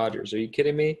Aaron Rodgers? Are you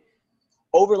kidding me?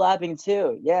 overlapping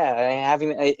too, yeah, and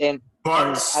having and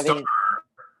Bart having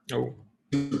Oh,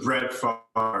 Brett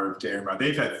Favre to Aaron Rodgers.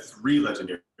 They've had 3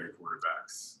 legendary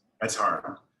quarterbacks. That's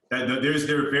hard. There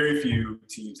are very few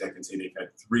teams that can say they've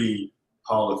had 3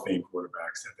 Hall of Fame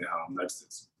quarterbacks at the helm.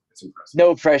 That's impressive.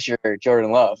 no pressure,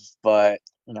 Jordan Love, but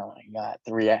you got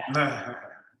 3. Yeah.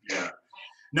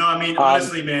 No, I mean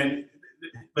honestly, man.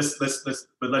 Let's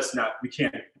not.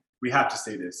 We have to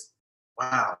say this.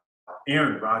 Wow,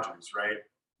 Aaron Rodgers, right?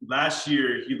 Last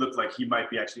year he looked like he might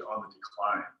be actually on the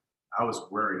decline. I was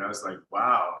worried. I was like,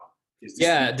 wow. Is this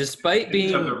yeah. Despite of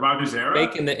being the Rodgers era?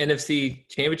 making the NFC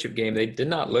Championship game, they did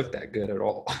not look that good at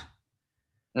all.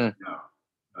 No,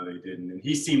 they didn't. And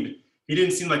he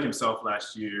didn't seem like himself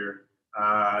last year.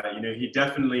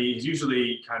 He's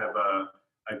usually kind of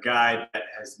a guy that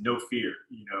has no fear.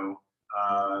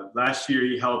 Last year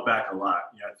he held back a lot.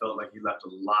 I felt like he left a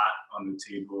lot on the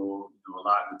table, a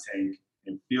lot in the tank.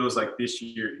 And feels like this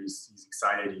year he's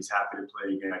excited. He's happy to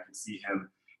play again. I can see him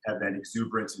have that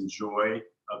exuberance and joy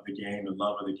of the game and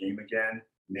love of the game again.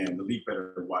 Man, the league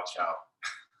better watch out.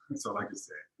 That's all I can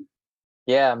say.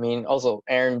 Yeah, I mean, also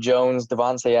Aaron Jones,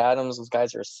 Devontae Adams, those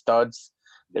guys are studs.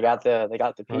 They got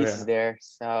the pieces there.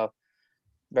 So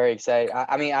very excited.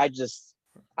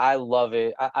 I love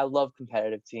it. I love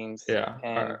competitive teams. Yeah.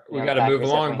 And, All right. you We know, got to move Packers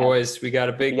along, definitely have- boys. We got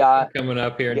a big We got- coming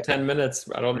up here in yeah. 10 minutes.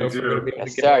 I don't know if we're going to be able to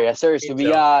Yes, get sir. all Yes, sir. the So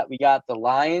detail. we got the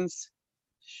Lions.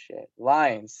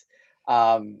 Lions.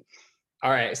 All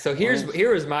right. So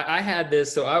here was my. I had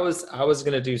this. So I was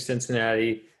gonna do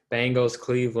Cincinnati, Bengals,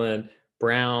 Cleveland,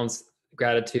 Browns,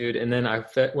 gratitude, and then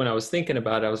when I was thinking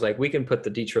about it, I was like, we can put the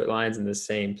Detroit Lions in the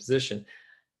same position.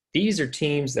 These are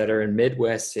teams that are in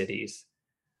Midwest cities.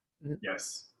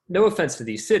 Yes. No offense to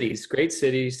these cities, great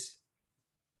cities,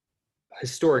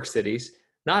 historic cities.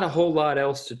 Not a whole lot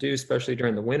else to do, especially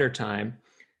during the wintertime.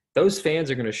 Those fans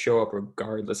are going to show up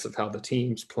regardless of how the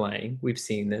team's playing. We've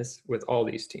seen this with all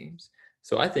these teams.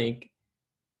 So I think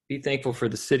be thankful for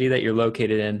the city that you're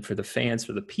located in, for the fans,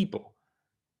 for the people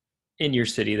in your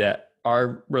city that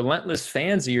are relentless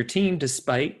fans of your team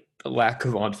despite the lack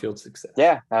of on-field success.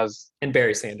 Yeah, that And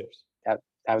Barry Sanders.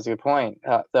 was a good point.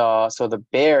 So the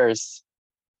Bears.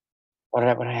 What did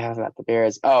I have about the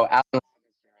Bears? Oh, Allen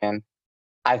Robinson.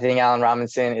 I think Allen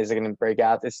Robinson is going to break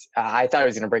out this. I thought he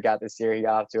was going to break out this year. He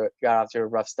got off to a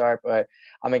rough start, but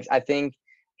I think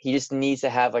he just needs to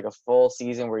have like a full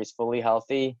season where he's fully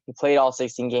healthy. He played all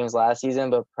 16 games last season,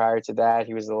 but prior to that,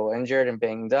 he was a little injured and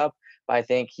banged up. But I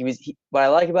think what I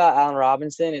like about Allen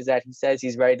Robinson is that he says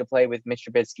he's ready to play with Mitch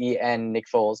Trubisky and Nick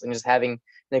Foles, and just having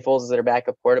Nick Foles as their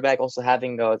backup quarterback, also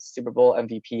having the Super Bowl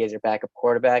MVP as your backup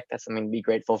quarterback, that's something to be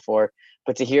grateful for.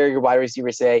 But to hear your wide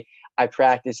receiver say, I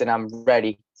practice and I'm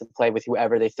ready to play with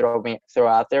whoever they throw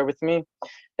out there with me,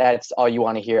 that's all you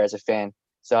want to hear as a fan.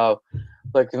 So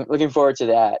looking forward to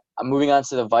that. I'm moving on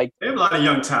to the Vikings. They have a lot of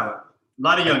young talent. A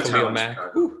lot of young Khalil talent. Mack.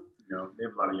 Chicago. They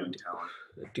have a lot of young talent.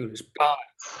 The dude is pop.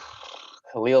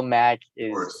 Khalil Mack Of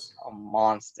is course. a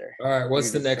monster. All right,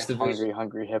 what's Dude the is next a division?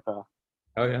 hungry hippo.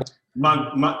 Oh, yeah.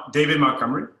 David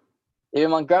Montgomery. David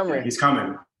Montgomery. He's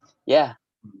coming. Yeah.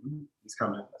 He's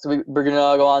coming. So we're going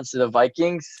to go on to the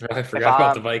Vikings. I forgot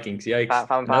about the Vikings. Yikes.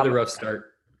 Another rough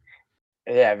start.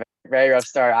 Yeah, very, very rough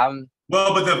start.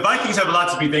 Well, but the Vikings have a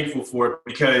lot to be thankful for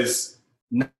because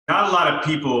not a lot of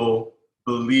people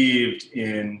believed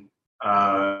in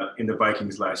the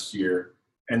Vikings last year.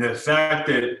 And the fact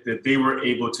that they were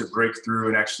able to break through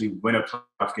and actually win a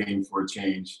playoff game for a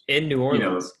change, In New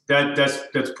Orleans.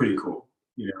 that's pretty cool.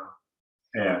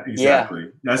 Yeah, exactly.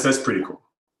 Yeah. That's pretty cool.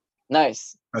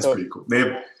 Nice. That's So pretty cool.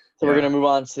 we're going to move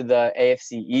on to the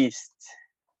AFC East.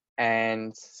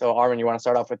 And so, Armin, you want to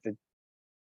start off with the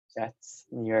Jets,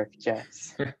 New York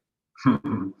Jets?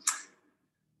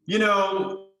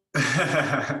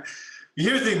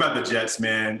 Here's the thing about the Jets,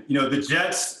 man. The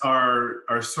Jets are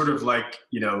sort of like,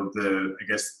 I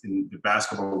guess in the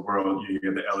basketball world, you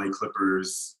have the LA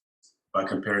Clippers by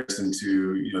comparison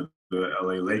to, the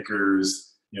LA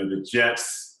Lakers. The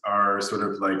Jets are sort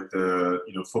of like the,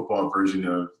 football version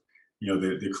of,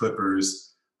 the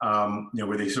Clippers,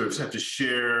 where they sort of have to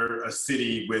share a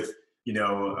city with,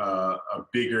 a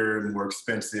bigger, more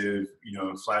expensive,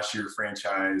 flashier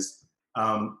franchise.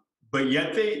 but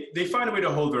yet they find a way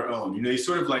to hold their own. You know, they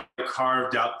sort of like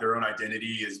carved out their own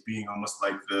identity as being almost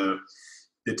like the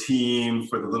team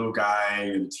for the little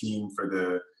guy and the team for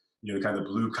the, you know, kind of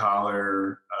blue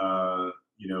collar,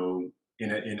 you know,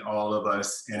 in all of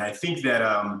us. And I think that,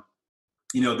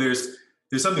 you know, there's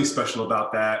something special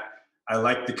about that. I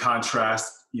like the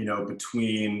contrast, you know,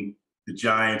 between the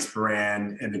Giants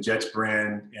brand and the Jets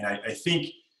brand. And I think,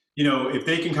 you know, if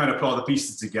they can kind of put all the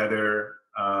pieces together,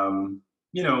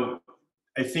 you know,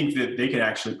 I think that they can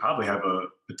actually probably have a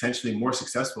potentially more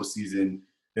successful season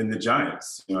than the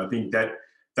Giants. You know, I think that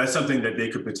that's something that they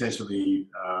could potentially,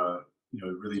 you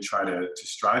know, really try to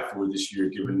strive for this year,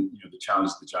 given, you know, the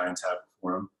challenges the Giants have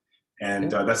before them.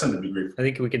 And that's something to be grateful for. I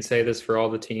think we can say this for all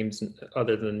the teams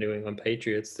other than the New England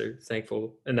Patriots. They're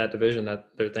thankful in that division that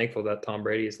they're thankful that Tom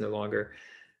Brady is no longer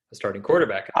a starting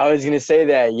quarterback. I was gonna say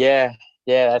that. Yeah,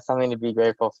 that's something to be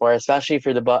grateful for, especially if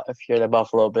you're the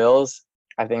Buffalo Bills.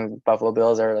 I think Buffalo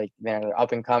Bills are like they're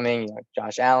up and coming. You know,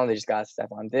 Josh Allen, they just got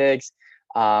Stephon Diggs,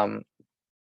 and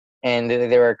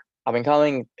they were up and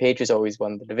coming. Patriots always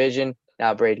won the division.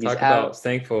 Now Brady's Talk out. about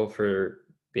thankful for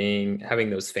having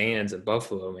those fans in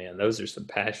Buffalo, man. Those are some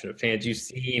passionate fans. You've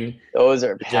seen Those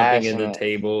are the jumping passionate. into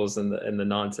tables and the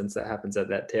nonsense that happens at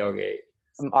that tailgate.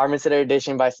 Armistead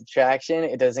addition by subtraction.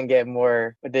 It doesn't get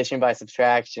more addition by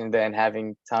subtraction than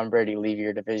having Tom Brady leave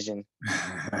your division.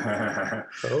 Oh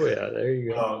yeah, there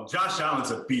you go. Well, Josh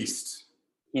Allen's a beast.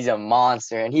 He's a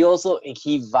monster, and he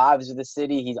vibes with the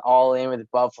city. He's all in with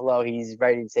Buffalo. He's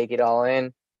ready to take it all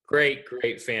in. Great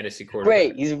fantasy quarterback.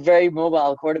 Great. He's a very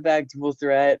mobile quarterback, dual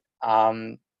threat.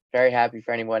 Very happy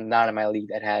for anyone not in my league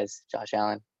that has Josh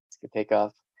Allen. It's a good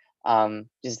pickup.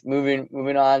 Just moving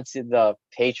on to the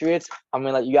Patriots. I'm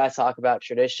gonna let you guys talk about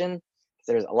tradition because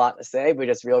there's a lot to say, but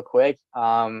just real quick.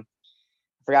 I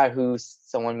forgot who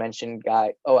someone mentioned.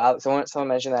 Someone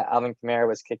mentioned that Alvin Kamara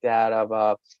was kicked out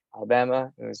of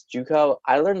Alabama. It was JUCO.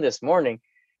 I learned this morning.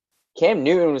 Cam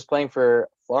Newton was playing for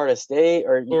Florida State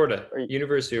or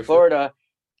University of Florida.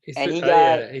 He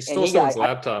stole someone's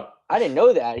laptop. I didn't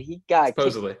know that. He got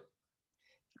supposedly,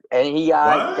 he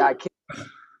got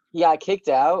kicked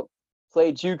out.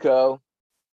 Played JUCO,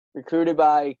 recruited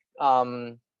by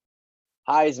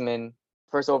Heisman,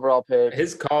 first overall pick.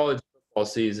 His college football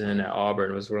season at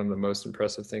Auburn was one of the most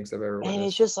impressive things I've ever witnessed. And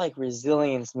it's just like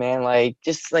resilience, man. Like,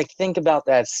 just like think about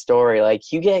that story.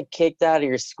 Like, you get kicked out of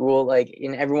your school, like,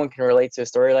 and everyone can relate to a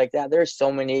story like that. There's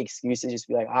so many excuses, just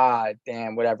be like,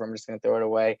 damn, whatever. I'm just gonna throw it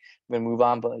away. I'm gonna move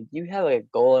on. But like, you have like a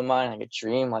goal in mind, like a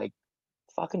dream, like,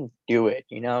 fucking do it.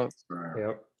 You know?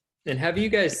 Yep. And have you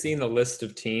guys seen the list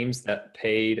of teams that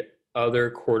paid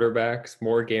other quarterbacks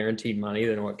more guaranteed money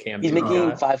than what Cam He's Newton making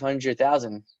got?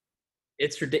 $500,000.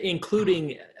 It's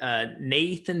including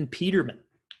Nathan Peterman.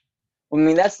 I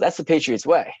mean, that's the Patriots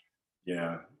way.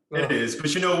 Yeah, it is.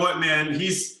 But you know what, man?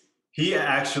 He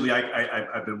actually,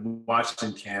 I've been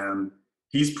watching Cam.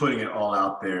 He's putting it all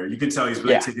out there. You can tell he's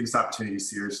really taking this opportunity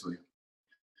seriously.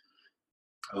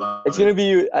 I love it's gonna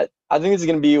be. I think it's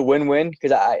gonna be a win-win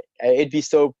because it'd be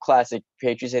so classic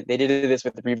Patriots. They did this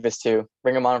with the Revis too.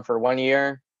 Bring him on for 1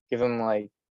 year, give him like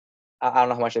I don't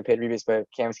know how much they paid Revis, but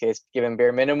Cam's case, give him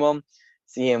bare minimum.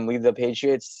 See him leave the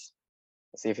Patriots.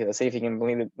 See if he can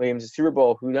lead him to Super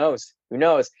Bowl. Who knows?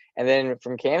 And then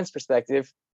from Cam's perspective,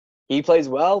 he plays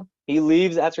well. He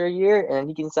leaves after a year, and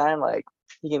he can sign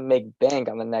he can make bank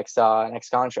on the next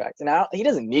contract. And he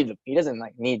doesn't need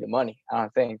the money. I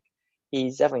don't think.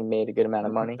 He's definitely made a good amount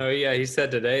of money. Oh yeah, he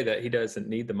said today that he doesn't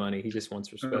need the money. He just wants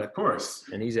respect. Of course.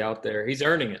 And he's out there. He's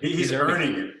earning it. He's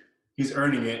earning it. He's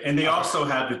earning it. And they also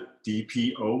have the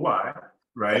DPOY,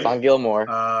 right? On Gilmore.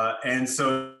 And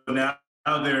so now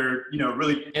they're,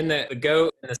 really. And the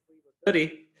GOAT and the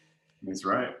hoodie. That's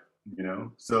right.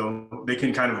 So they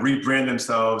can kind of rebrand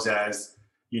themselves as,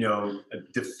 a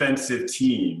defensive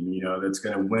team, that's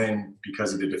going to win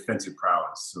because of the defensive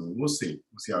prowess. So we'll see.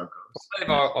 We'll see how it goes. They've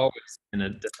always been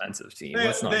a defensive team. They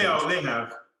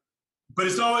have. But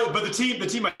the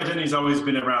team identity has always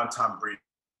been around Tom Brady,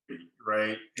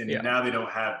 right? And now they don't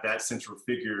have that central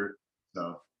figure.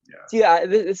 So, yeah.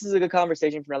 This is a good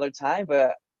conversation for another time,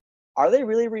 but are they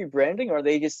really rebranding or are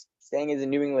they just staying as the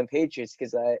New England Patriots?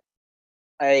 Because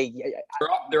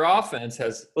their offense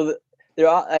has their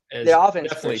offense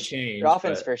definitely changed. Their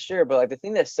offense for sure, but the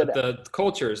thing that the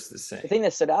culture is the same. The thing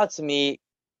that stood out to me,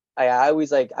 I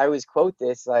always quote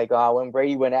this when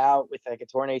Brady went out with a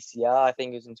torn ACL. I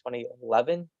think it was in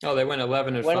 2011. Oh, they went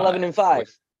 11-5. Went 11-5.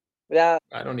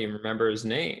 I don't even remember his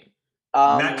name.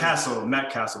 Matt Castle. Matt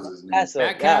Castle's his name.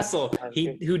 Matt Castle.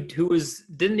 He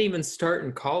didn't even start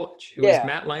in college. Who was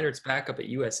Matt Leinart's backup at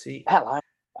USC. Matt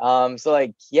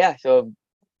Leinart. So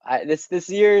This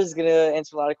year is gonna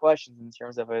answer a lot of questions in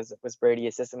terms of was Brady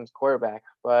a systems quarterback.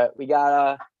 But we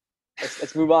gotta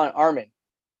let's move on. Armin,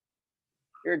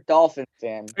 you're a Dolphins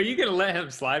fan. Are you gonna let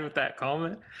him slide with that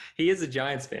comment? He is a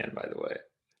Giants fan, by the way.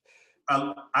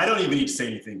 I don't even need to say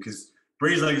anything because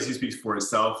Brady's legacy speaks for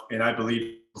itself, and I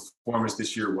believe performance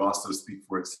this year will also speak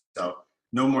for itself.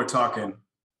 No more talking.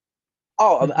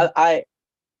 Oh,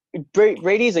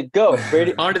 Brady's a goat.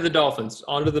 Brady On to the Dolphins.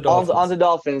 On to the on Dolphins. on the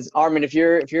Dolphins. Armin, if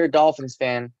you're a Dolphins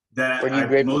fan, That what are you I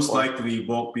grateful most for? likely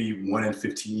won't be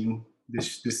 1-15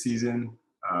 this season.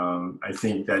 I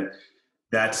think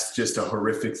that's just a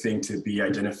horrific thing to be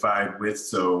identified with.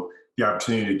 So the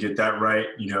opportunity to get that right,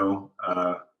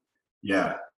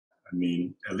 yeah. I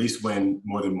mean, at least win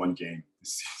more than one game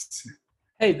this season.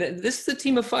 Hey, this is a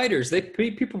team of fighters.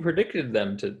 People predicted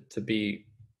them to be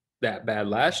that bad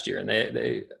last year, and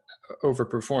they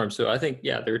overperformed. So I think,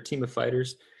 yeah, they're a team of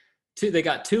fighters. They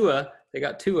got Tua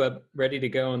ready to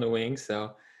go in the wings.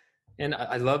 So, and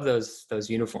I love those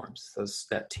uniforms.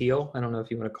 That teal. I don't know if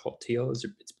you want to call it teal. It's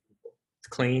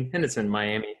clean and it's in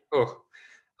Miami. Oh,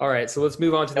 all right. So let's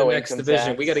move on to the No next income division.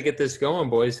 tax. We got to get this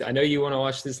going, boys. I know you want to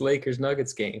watch this Lakers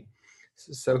Nuggets game.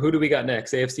 So who do we got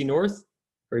next? AFC North?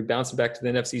 Or are we bouncing back to the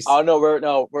NFC? Oh no, we're in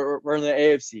the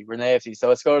AFC. We're in the AFC. So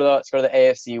let's go to the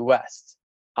AFC West.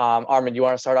 Armin, do you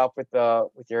want to start off with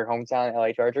your hometown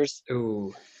LA Chargers?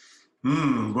 Ooh.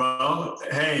 Well,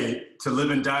 hey, to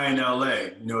live and die in LA,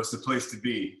 it's the place to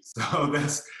be. So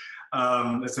that's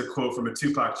a quote from a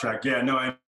Tupac track. Yeah, no,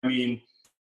 I mean,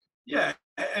 the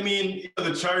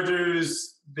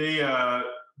Chargers, they have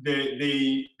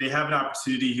an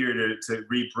opportunity here to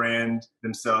rebrand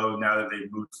themselves now that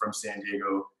they've moved from San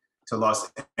Diego to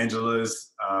Los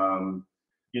Angeles.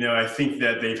 I think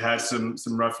that they've had some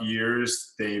rough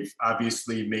years. They've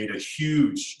obviously made a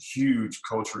huge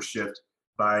culture shift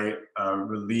by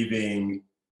relieving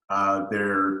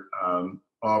their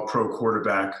all-pro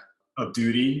quarterback of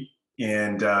duty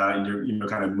and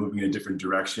kind of moving in a different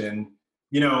direction.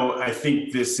 I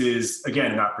think this is,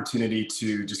 again, an opportunity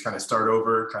to just kind of start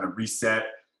over, kind of reset,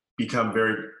 become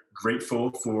very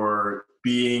grateful for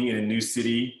being in a new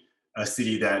city, a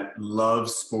city that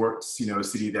loves sports, a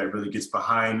city that really gets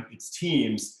behind its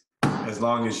teams as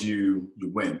long as you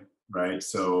win, right?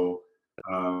 So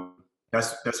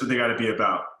that's what they got to be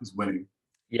about, is winning.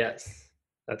 Yes,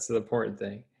 that's the important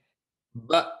thing.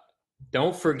 But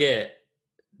don't forget,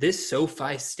 this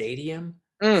SoFi Stadium,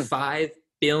 $5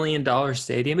 billion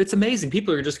stadium, it's amazing.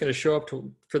 People are just going to show up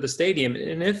for the stadium.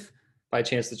 And if by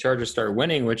chance the Chargers start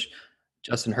winning, which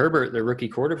Justin Herbert, their rookie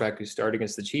quarterback who started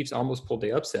against the Chiefs, almost pulled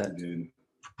the upset.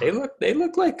 They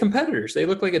look like competitors. They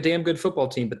look like a damn good football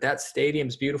team, but that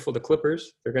stadium's beautiful. The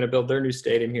Clippers, they're going to build their new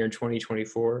stadium here in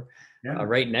 2024,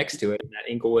 right next to it in that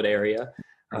Inglewood area.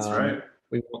 That's right.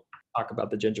 We won't talk about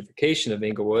the gentrification of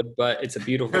Inglewood, but it's a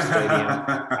beautiful stadium.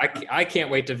 I can't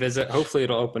wait to visit. Hopefully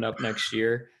it'll open up next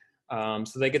year.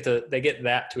 So they get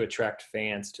that to attract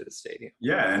fans to the stadium.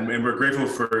 Yeah, and we're grateful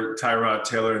for Tyrod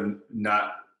Taylor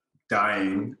not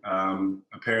dying.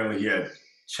 Apparently he had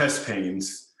chest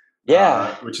pains.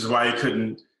 Yeah. Which is why he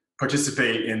couldn't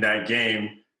participate in that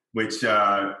game, which,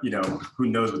 who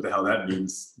knows what the hell that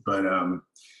means. But,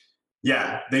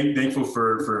 thankful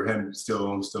for him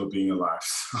still being alive.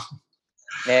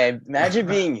 Man, imagine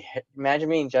being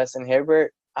Justin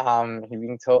Herbert.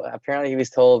 Apparently he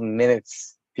was told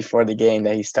minutes before the game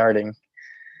that he's starting.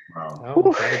 Wow. Oh, that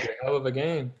was a hell of a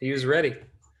game. He was ready.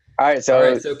 All right,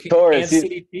 so Kansas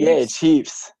City Chiefs.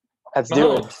 Chiefs. Let's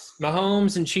do it.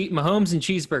 Mahomes and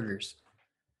cheeseburgers.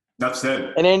 Enough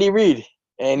said. And Andy Reid.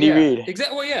 Reid.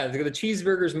 Exactly. Well, yeah, the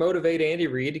cheeseburgers motivate Andy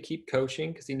Reid to keep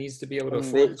coaching because he needs to be able to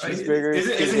afford cheeseburgers.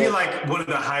 Isn't he like one of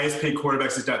the highest paid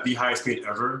quarterbacks, if not the highest paid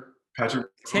ever, Patrick?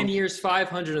 10 years,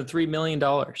 $503 million.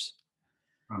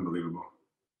 Unbelievable.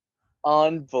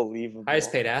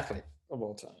 Highest paid athlete of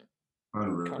all time.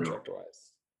 Unreal.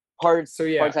 Contract-wise.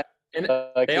 And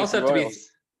they also have to be –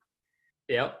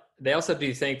 they also have to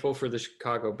be thankful for the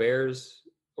Chicago Bears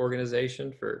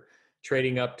organization for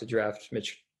trading up to draft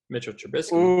Mitchell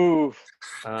Trubisky.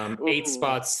 8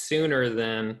 spots sooner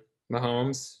than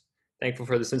Mahomes. Thankful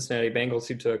for the Cincinnati Bengals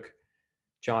who took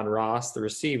John Ross, the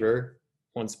receiver,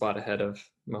 1 spot ahead of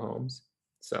Mahomes.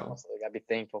 So also, they gotta be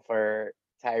thankful for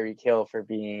Tyreek Hill for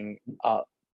being a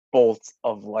bolt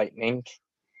of lightning.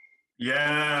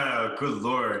 Yeah, good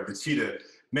Lord, the cheetah.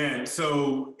 Man,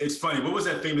 so it's funny. What was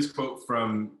that famous quote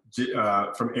from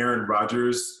Aaron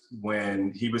Rodgers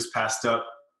when he was passed up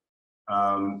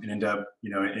and ended up,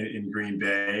 in Green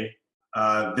Bay?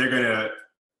 They're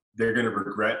gonna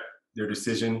regret their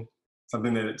decision,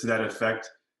 something to that effect.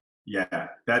 Yeah,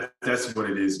 that's what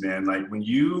it is, man. Like when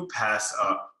you pass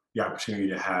up the opportunity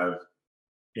to have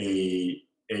a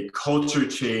culture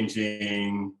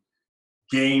changing,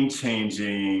 game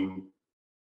changing,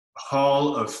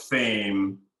 Hall of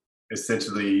Fame,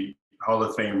 essentially Hall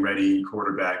of Fame ready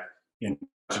quarterback in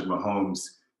Patrick Mahomes,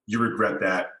 you regret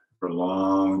that for a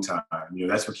long time.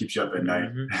 That's what keeps you up at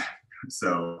night. Mhm.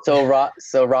 So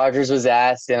So Rogers was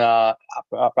asked, and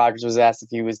Rogers was asked if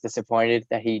he was disappointed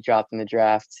that he dropped in the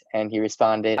draft, and he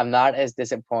responded, "I'm not as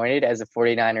disappointed as the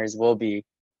 49ers will be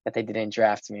that they didn't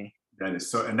draft me." that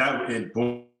is so, and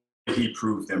boy, he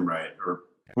proved them right, or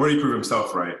boy, he proved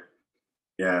himself right.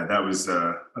 Yeah, that was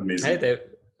amazing. Hey, the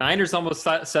Niners almost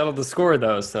settled the score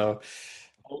though, so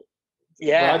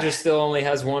Yeah. Rodgers still only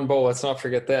has one bowl. Let's not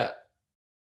forget that.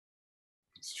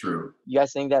 It's true. You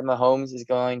guys think that Mahomes is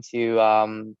going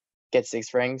to get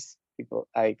 6 rings? A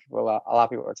lot of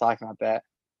people are talking about that.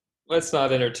 Let's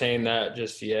not entertain that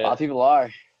just A lot yet. of people are.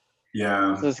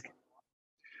 Yeah. So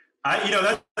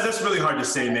That's really hard to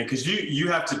say, man, because you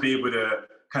have to be able to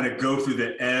kind of go through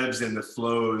the ebbs and the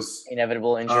flows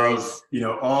inevitable injuries.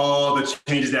 of all the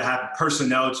changes that happen,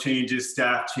 personnel changes,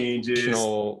 staff changes,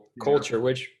 Traditional culture,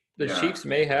 which the Chiefs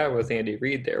may have with Andy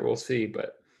Reid there. We'll see,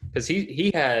 but because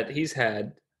he's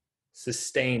had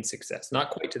sustained success, not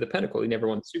quite to the pinnacle. He never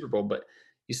won the Super Bowl, but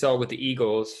you saw with the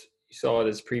Eagles, you saw at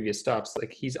his previous stops,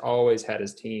 like he's always had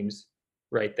his teams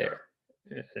right there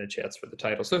and a chance for the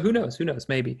title. So who knows?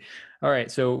 Maybe. All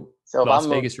right. So So Las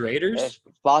Vegas Raiders.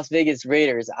 Las Vegas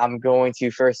Raiders, I'm going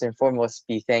to first and foremost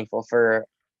be thankful for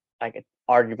like an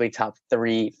arguably top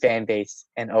 3 fan base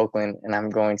in Oakland, and I'm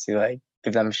going to like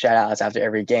give them shout outs after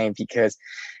every game because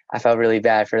I felt really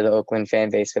bad for the Oakland fan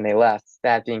base when they left.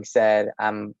 That being said,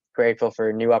 I'm grateful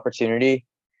for a new opportunity.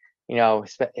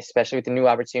 Especially with the new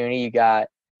opportunity, you got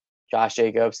Josh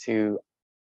Jacobs, who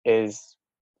is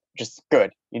just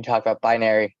good. You talk about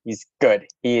binary, he's good.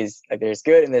 He is like there's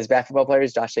good and there's bad football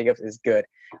players. Josh Jacobs is good.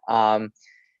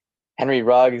 Henry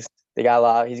Ruggs, he's got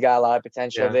a lot of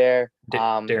potential there.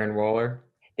 Darren Waller.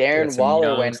 Darren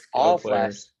Waller went off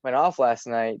last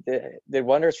night. Did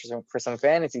wonders for some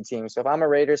fantasy teams. So if I'm a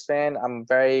Raiders fan, I'm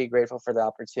very grateful for the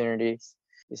opportunities.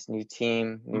 This new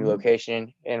team, new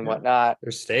location, and whatnot.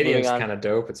 Their stadium's kind of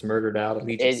dope. It's murdered out.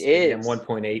 Allegiant Stadium,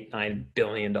 $1.89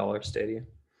 billion stadium.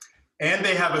 And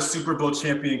they have a Super Bowl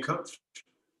champion coach.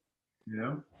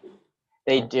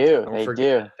 They do.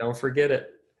 Don't forget it.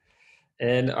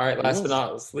 And all right, last but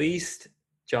not least,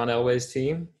 John Elway's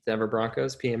team, Denver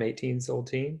Broncos, PM18's old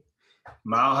team.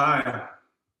 Mile high.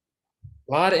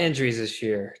 A lot of injuries this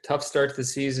year. Tough start to the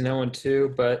season,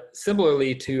 0-2. But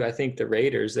similarly to, I think, the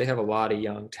Raiders, they have a lot of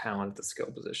young talent at the skill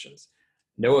positions.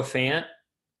 Noah Fant,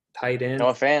 tight end,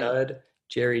 stud.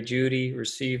 Jerry Jeudy,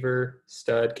 receiver,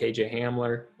 stud. KJ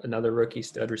Hamler, another rookie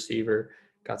stud receiver.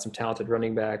 Got some talented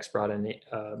running backs. Brought in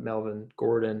Melvin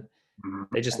Gordon. Mm-hmm.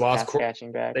 They just lost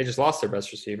their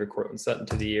best receiver, Courtland Sutton,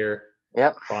 to the year.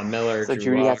 Yep. Von Miller. So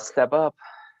Jeudy has to step up.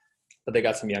 But they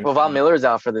got some young. Well, Von Miller's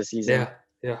out for the season.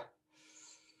 Yeah.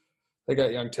 They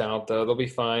got young talent, though. They'll be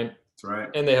fine. That's right.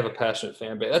 And they have a passionate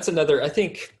fan base. That's another, I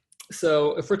think,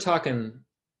 so if we're talking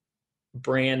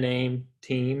brand name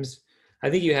teams, I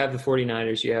think you have the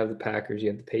 49ers, you have the Packers, you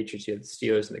have the Patriots, you have the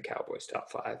Steelers, and the Cowboys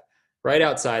top 5. Right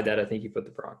outside that, I think you put the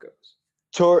Broncos.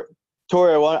 Tori,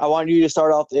 I want you to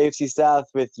start off the AFC South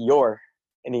with your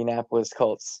Indianapolis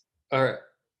Colts. All right.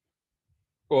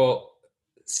 Well,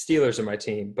 Steelers are my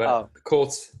team, but the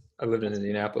Colts, I lived in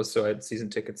Indianapolis, so I had season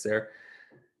tickets there.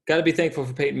 Got to be thankful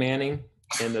for Peyton Manning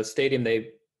and the stadium they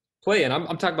play in. I'm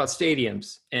talking about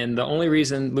stadiums. And the only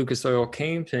reason Lucas Oil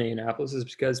came to Indianapolis is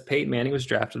because Peyton Manning was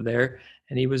drafted there,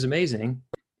 and he was amazing.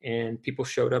 And people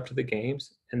showed up to the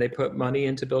games, and they put money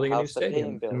into building a new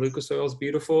stadium. And Lucas Oil is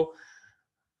beautiful.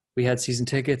 We had season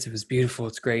tickets. It was beautiful.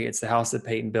 It's great. It's the house that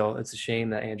Peyton built. It's a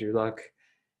shame that Andrew Luck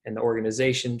and the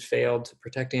organization failed to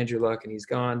protect Andrew Luck, and he's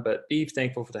gone. But be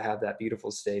thankful to have that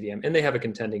beautiful stadium. And they have a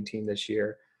contending team this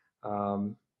year.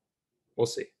 We'll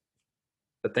see.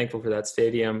 But thankful for that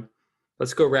stadium.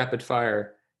 Let's go rapid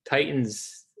fire.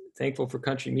 Titans, thankful for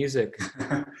country music.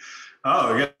 They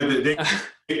have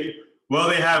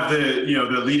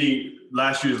the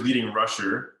last year's leading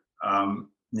rusher.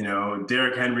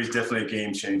 Derrick Henry's definitely a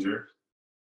game changer.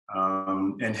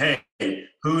 And hey,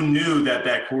 who knew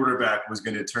that quarterback was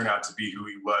going to turn out to be who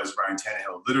he was, Ryan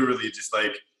Tannehill? Literally just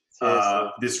like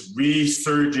this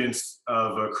resurgence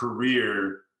of a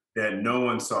career that no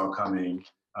one saw coming.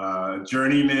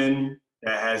 Journeyman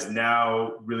that has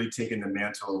now really taken the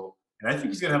mantle. And I think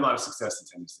he's going to have a lot of success in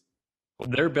Tennessee. Well,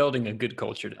 they're building a good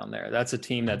culture down there. That's a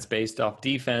team that's based off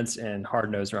defense and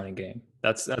hard-nosed running game.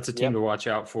 That's a team to watch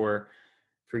out for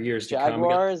for years to come.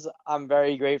 Jaguars, I'm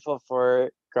very grateful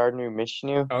for Gardner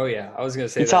Minshew. Oh yeah, I was gonna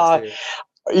say It's that hard.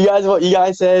 too. You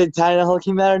guys said Tannehill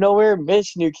came out of nowhere.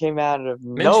 Minshew came out of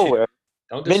nowhere.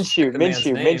 Don't disrespect the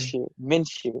man's name.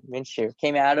 Minshew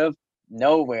came out of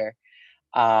nowhere.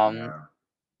 Yeah.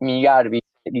 I mean, you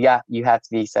have to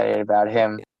be excited about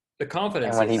him The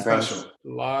confidence and what he is brings. Special.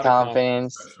 a lot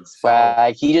Confidence, of confidence.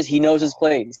 swag. He knows his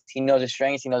plays. He knows his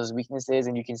strengths. He knows his weaknesses,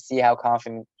 and you can see how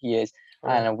confident he is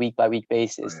on a week by week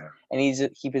basis. Oh, yeah. And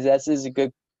he possesses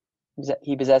great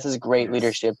Yes.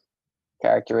 leadership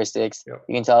characteristics. Yep.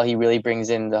 You can tell he really brings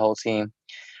in the whole team.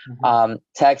 Mhm.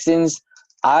 Texans,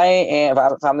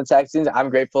 if I'm the Texans,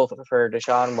 I'm grateful for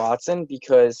Deshaun Watson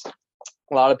because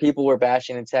a lot of people were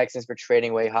bashing the Texans for trading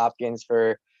away Hopkins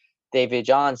for David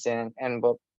Johnson, and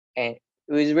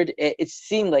it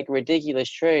seemed like a ridiculous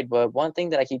trade. But one thing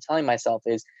that I keep telling myself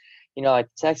is, like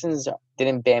the Texans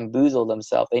didn't bamboozle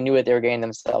themselves; they knew what they were getting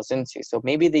themselves into. So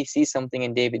maybe they see something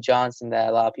in David Johnson that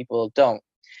a lot of people don't.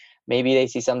 Maybe they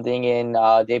see something in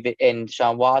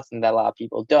Deshaun Watson that a lot of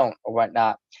people don't, or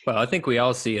whatnot. Well, I think we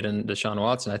all see it in Deshaun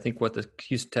Watson. I think what the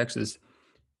Houston Texans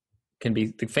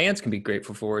the fans can be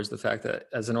grateful for is the fact that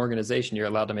as an organization, you're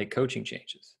allowed to make coaching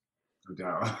changes. No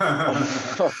doubt.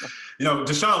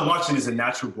 Deshaun Watson is a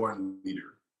natural born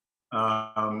leader.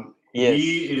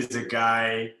 He is a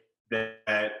guy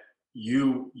that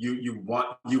you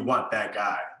want that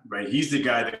guy, right? He's the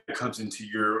guy that comes into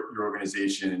your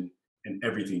organization and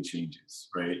everything changes,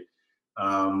 right?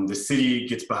 The city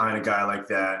gets behind a guy like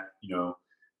that,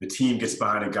 the team gets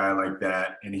behind a guy like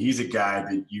that, and he's a guy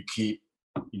that you keep,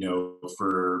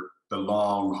 for the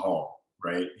long haul,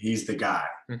 right? He's the guy,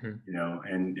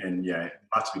 and yeah,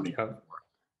 lots to be thankful for.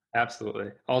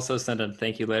 Absolutely. Also send a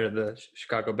thank you letter to the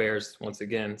Chicago Bears once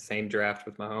again. Same draft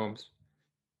with Mahomes.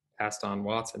 Passed on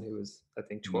Watson, who was, I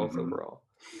think, 12th overall.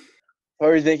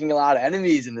 We're making a lot of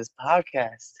enemies in this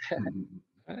podcast.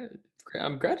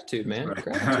 I'm gratitude, man. Right.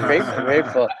 Gratitude.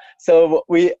 Grateful. So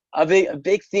a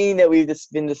big theme that we've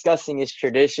just been discussing is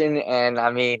tradition, and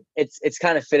I mean it's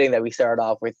kind of fitting that we started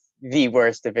off with the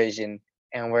worst division,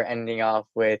 and we're ending off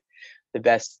with the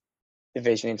best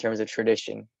division in terms of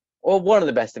tradition, or one of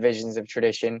the best divisions of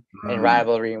tradition and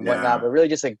rivalry and whatnot. But really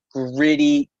just a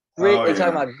gritty. We're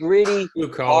talking about gritty,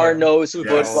 hard-nosed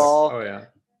football. Oh yeah.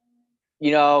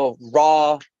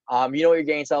 Raw. You know what you're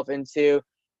getting yourself into.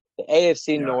 The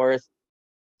AFC North.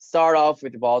 Start off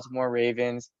with the Baltimore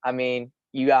Ravens. I mean,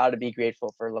 you got to be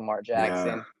grateful for Lamar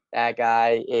Jackson. Yeah. That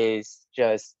guy is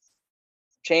just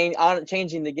changing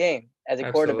the game as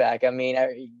a quarterback. I mean,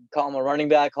 call him a running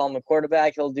back, call him a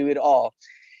quarterback, he'll do it all.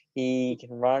 He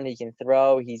can run, he can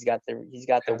throw. He's got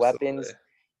the weapons.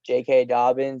 J.K.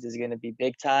 Dobbins is going to be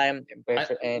big time. For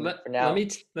now,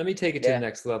 let me take it to the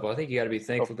next level. I think you got to be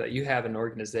thankful that you have an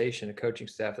organization, a coaching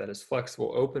staff that is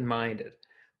flexible, open-minded,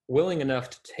 willing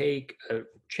enough to take a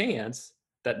chance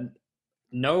that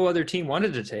no other team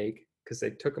wanted to take because they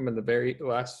took him in the very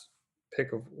last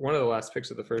pick of one of the last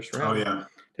picks of the first round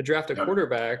to draft a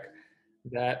quarterback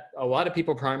that a lot of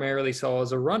people primarily saw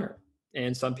as a runner.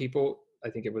 And some people, I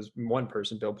think it was one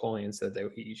person, Bill Polian, said that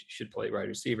he should play wide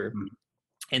receiver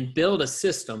and build a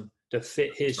system to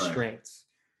fit his strengths.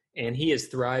 And he is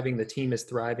thriving. The team is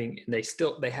thriving. And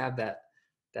they have that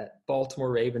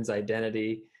Baltimore Ravens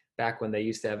identity. Back when they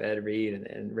used to have Ed Reed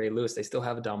and Ray Lewis, they still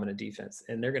have a dominant defense,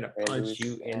 and they're going to punch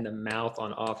you in the mouth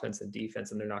on offense and defense,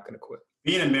 and they're not going to quit.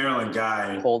 Being a Maryland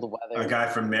guy, cold weather, a guy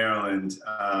from Maryland,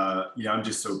 I'm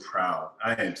just so proud.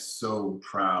 I am so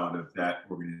proud of that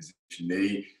organization.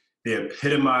 They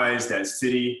epitomize that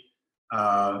city.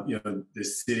 The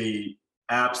city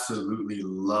absolutely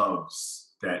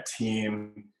loves that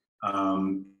team,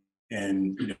 and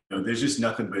there's just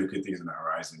nothing but good things on the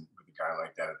horizon with a guy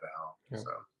like that at the helm. Yeah.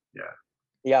 So.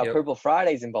 Yeah, Purple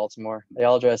Fridays in Baltimore. They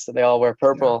all wear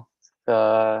purple.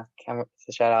 To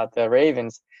shout out the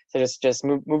Ravens. So just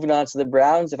moving on to the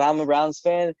Browns. If I'm a Browns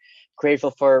fan,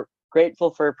 grateful for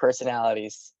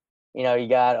personalities. You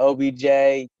got OBJ,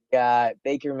 you got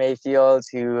Baker Mayfield,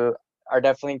 who are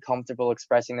definitely comfortable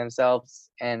expressing themselves.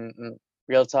 And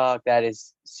real talk, that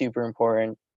is super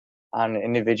important on an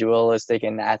individualistic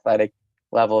and athletic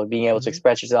level, being able to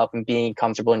express yourself and being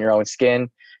comfortable in your own skin.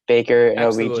 Baker and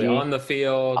Absolutely. OBG. On the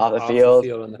field, off the field,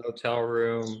 in the hotel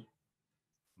room,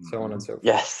 so on and so forth.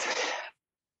 Yes.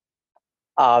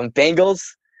 Bengals,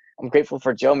 I'm grateful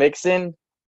for Joe Mixon,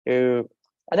 who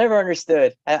I never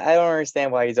understood. I don't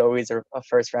understand why he's always a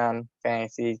first-round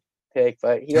fantasy pick,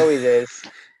 but he always is.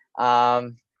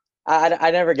 I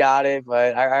never got it,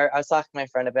 but I was talking to my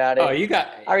friend about it. Oh,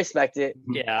 I respect it.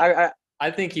 Yeah.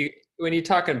 I think when you're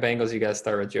talking Bengals, you got to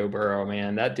start with Joe Burrow,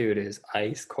 man. That dude is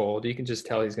ice cold. You can just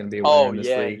tell he's going to be a winner in this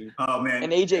league. Oh man,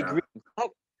 And AJ yeah. Green.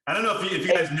 I don't know if you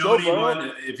Hey, guys know Joe anyone.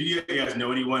 Burrow? If you guys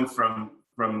know anyone from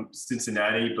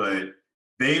Cincinnati, but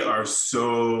they are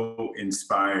so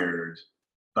inspired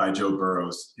by Joe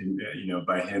Burrow's,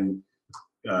 by him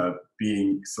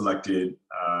being selected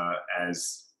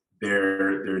as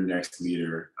their next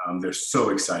leader. They're so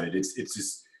excited. It's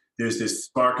just there's this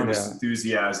spark and this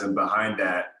enthusiasm behind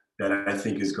that I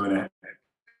think is going to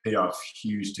pay off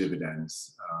huge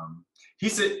dividends.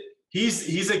 He's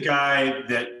a guy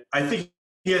that I think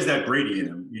he has that Brady in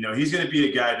him. He's going to be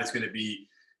a guy that's going to be,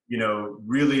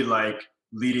 really like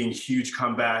leading huge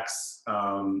comebacks.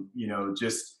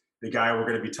 Just the guy we're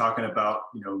going to be talking about,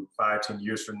 5-10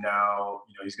 years from now.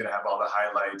 He's going to have all the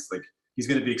highlights. Like, he's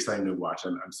going to be exciting to watch.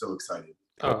 I'm so excited.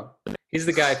 Oh, he's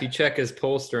the guy. If you check his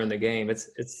pulse during the game, it's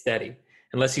steady,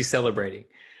 unless he's celebrating.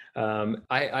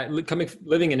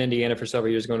 Living in Indiana for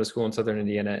several years, going to school in Southern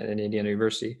Indiana and Indiana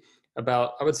University.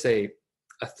 About, I would say,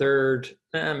 a third,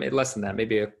 less than that,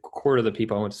 maybe a quarter of the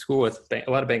people I went to school with, a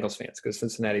lot of Bengals fans, because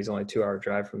Cincinnati's only a 2-hour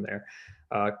drive from there.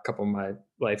 A couple of my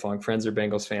lifelong friends are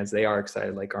Bengals fans. They are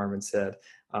excited, like Armin said.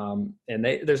 And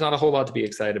there's not a whole lot to be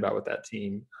excited about with that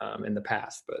team in the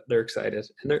past, but they're excited.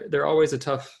 And they're always a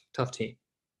tough team.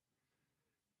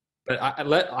 But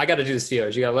I got to do the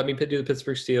Steelers. You got to let me do the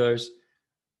Pittsburgh Steelers.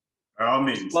 By all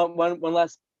means. One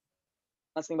last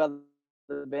thing about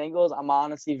the Bengals. I'm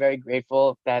honestly very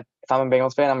grateful that if I'm a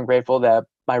Bengals fan, I'm grateful that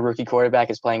my rookie quarterback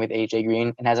is playing with AJ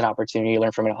Green and has an opportunity to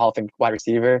learn from a Hall of Fame wide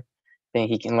receiver. I think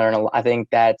he can learn a lot. I think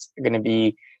that's going to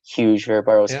be huge for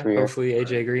Burrow's career. Hopefully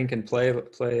AJ Green can play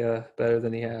better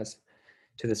than he has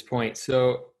to this point.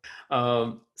 So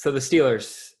the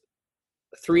Steelers,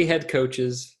 3 head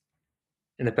coaches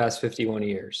in the past 51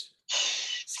 years.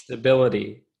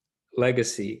 Stability,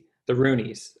 legacy, the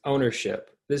Rooneys,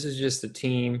 ownership. This is just a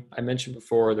team. I mentioned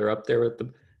before, they're up there with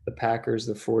the Packers,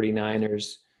 the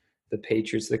 49ers, the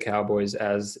Patriots, the Cowboys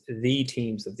as the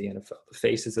teams of the NFL, the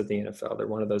faces of the NFL. They're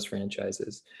one of those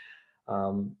franchises.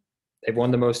 They've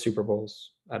won the most Super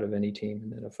Bowls out of any team in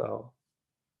the NFL.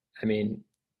 I mean,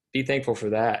 be thankful for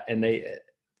that. And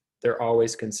they're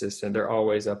always consistent. They're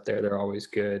always up there. They're always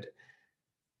good.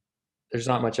 There's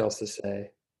not much else to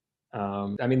say.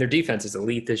 Their defense is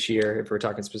elite this year. If we're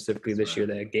talking specifically this year,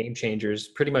 they had game changers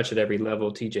pretty much at every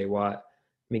level. TJ Watt,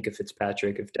 Minka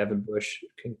Fitzpatrick. If Devin Bush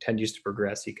continues to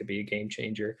progress, he could be a game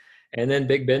changer. And then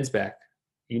Big Ben's back.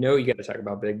 You got to talk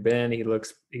about Big Ben.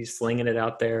 He's slinging it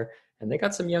out there. And they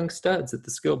got some young studs at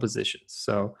the skill positions.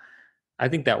 So I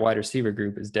think that wide receiver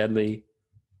group is deadly.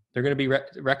 They're going to be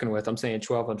reckoned with. I'm saying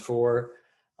 12-4.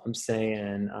 I'm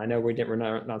saying, I know we're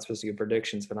not supposed to give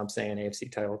predictions, but I'm saying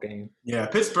AFC title game. Yeah,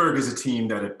 Pittsburgh is a team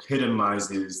that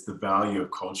epitomizes the value of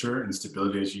culture and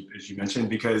stability, as you mentioned,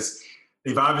 because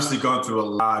they've obviously gone through a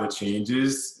lot of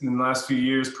changes in the last few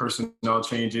years, personnel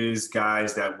changes,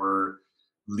 guys that were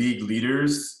league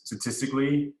leaders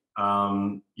statistically,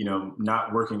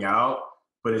 not working out.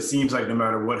 But it seems like no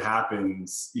matter what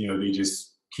happens, they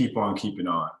just keep on keeping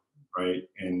on, right?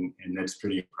 And that's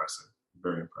pretty impressive,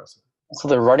 very impressive. So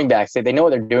the running backs, they know what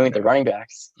they're doing with the running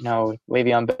backs.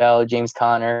 Le'Veon Bell, James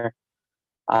Conner.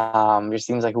 It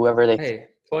seems like whoever they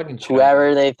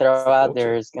throw out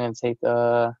there is going to take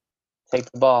the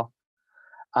ball.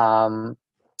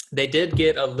 They did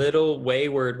get a little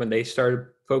wayward when they started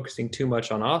focusing too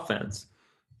much on offense.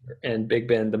 And Big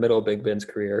Ben, the middle of Big Ben's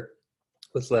career,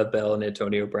 with Lev Bell and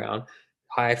Antonio Brown,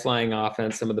 high-flying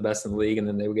offense, some of the best in the league, and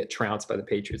then they would get trounced by the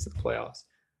Patriots in the playoffs.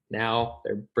 Now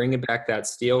they're bringing back that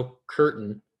steel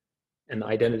curtain, and the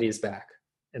identity is back,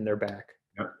 and they're back.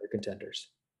 Yep. They're contenders.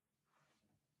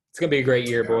 It's going to be a great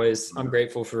year, boys. I'm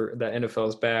grateful for that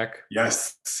NFL's back.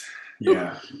 Yes.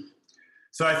 Yeah.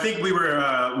 So I think we were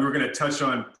going to touch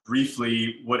on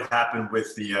briefly what happened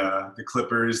with the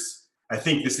Clippers. I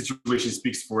think the situation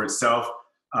speaks for itself.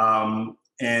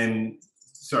 And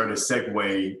sorry to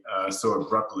segue so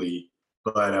abruptly,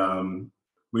 but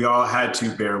we all had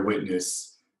to bear witness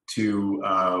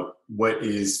to what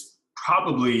is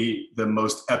probably the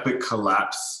most epic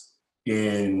collapse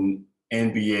in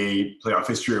NBA playoff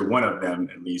history, or one of them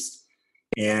at least.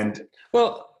 And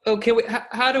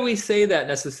how do we say that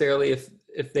necessarily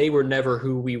if they were never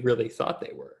who we really thought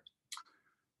they were?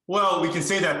 Well, we can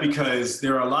say that because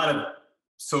there are a lot of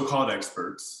so-called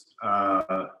experts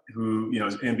who,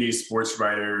 NBA sports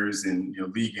writers and,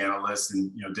 league analysts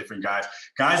and, different guys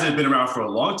that have been around for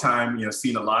a long time,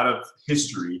 seen a lot of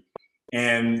history,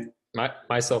 and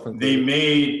myself included. They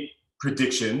made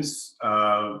predictions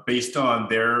based on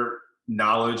their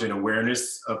knowledge and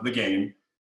awareness of the game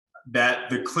that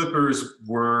the Clippers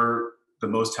were the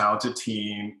most talented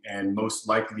team and most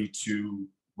likely to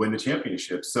win the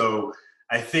championship. So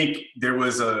I think there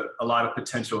was a lot of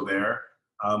potential there.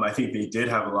 I think they did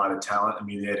have a lot of talent. I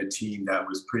mean, they had a team that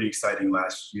was pretty exciting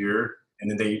last year, and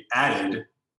then they added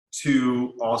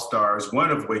 2 All-Stars,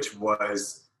 one of which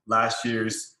was last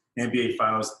year's NBA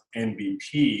Finals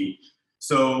MVP.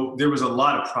 So there was a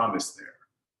lot of promise there.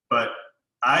 But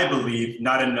I believe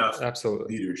not enough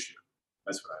Absolutely. leadership.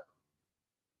 That's what I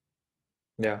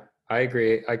Yeah, I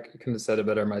agree. I couldn't have said it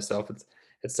better myself.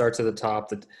 It starts at the top.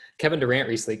 That Kevin Durant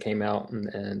recently came out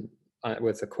and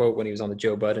with a quote when he was on the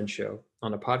Joe Budden show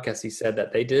on a podcast. He said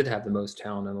that they did have the most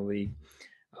talent in the league,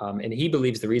 and he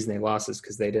believes the reason they lost is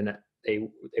because they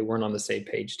weren't on the same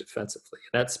page defensively.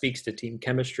 That speaks to team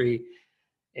chemistry,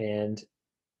 and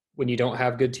when you don't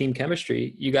have good team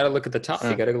chemistry, you got to look at the top.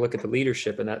 You got to look at the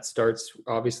leadership, and that starts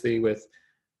obviously with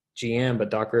GM, but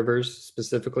Doc Rivers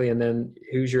specifically, and then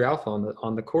who's your alpha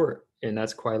on the court, and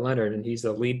that's Kawhi Leonard, and he's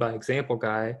a lead by example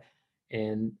guy.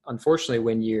 And unfortunately,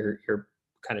 when your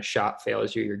kind of shot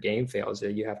fails you, your game fails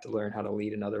you have to learn how to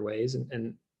lead in other ways,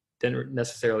 and didn't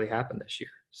necessarily happen this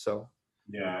year. So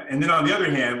Yeah, and then on the other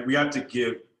hand, we have to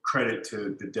give credit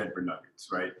to the Denver Nuggets,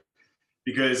 right?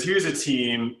 Because here's a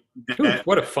team that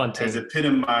what a fun team. has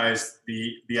epitomized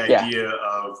the idea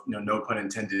of, no pun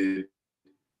intended,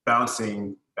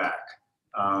 bouncing back.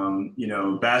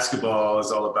 Basketball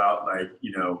is all about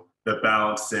the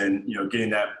bounce and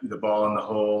getting the ball in the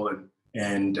hole,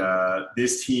 and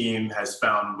this team has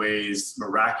found ways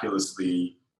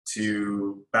miraculously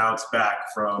to bounce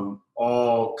back from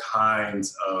all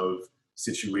kinds of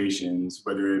situations,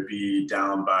 whether it be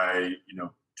down by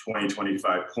 20,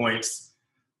 25 points,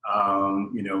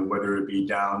 whether it be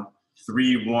down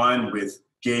 3-1 with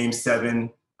game 7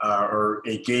 or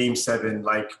a game 7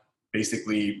 like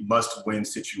basically must-win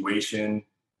situation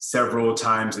several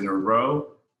times in a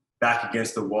row, back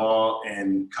against the wall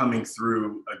and coming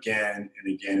through again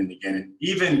and again and again. And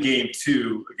even game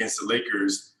 2 against the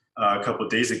Lakers a couple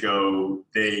of days ago,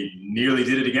 they nearly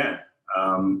did it again.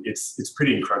 It's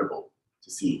pretty incredible to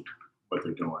see what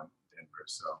they're doing in Denver.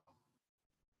 So,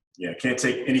 yeah, can't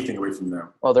take anything away from them.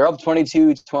 Well, they're up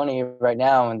 22-20 right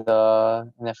now in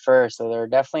the first, so they're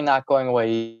definitely not going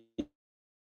away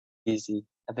easy.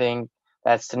 I think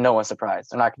that's to no one's surprise.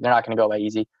 They're not going to go away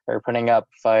easy. They're putting up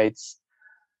fights.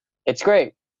 It's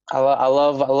great. I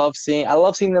love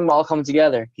seeing them all come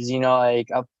together because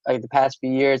the past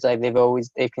few years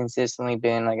they've consistently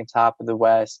been like a top of the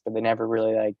West, but they never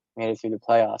really made it through the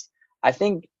playoffs.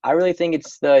 I really think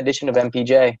it's the addition of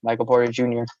MPJ, Michael Porter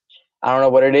Jr. I don't know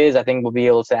what it is. I think we'll be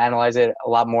able to analyze it a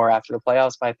lot more after the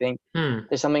playoffs, but I think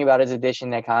there's something about his addition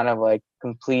that kind of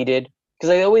completed, because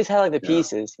they always had the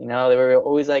pieces, they were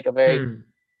always a very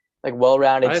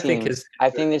well-rounded team. I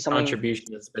think there's something contribution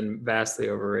that's been vastly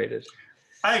overrated.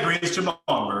 I agree. It's Jamal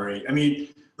Murray. I mean,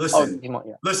 listen.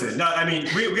 No, I mean,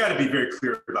 we got to be very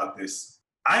clear about this.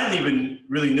 I didn't even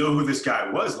really know who this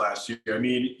guy was last year. I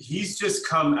mean, he's just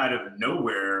come out of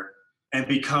nowhere and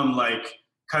become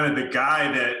kind of the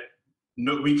guy that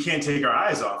we can't take our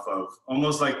eyes off of.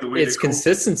 Almost like the way it's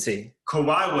consistency.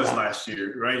 Kawhi was last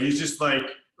year, right? He's just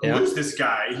who is this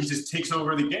guy? He just takes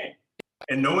over the game,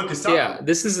 and no one can stop him. Yeah,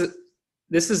 this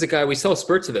is a guy, we saw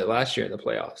spurts of it last year in the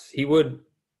playoffs. He would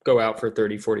go out for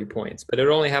 30, 40 points, but it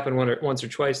only happened once or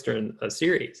twice during a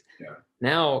series. Yeah.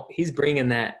 Now he's bringing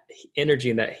that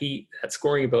energy and that heat, that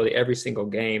scoring ability every single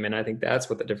game, and I think that's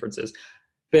what the difference is.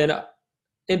 Ben,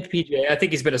 MPJ, I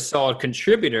think he's been a solid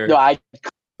contributor. No, I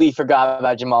completely forgot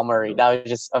about Jamal Murray. That was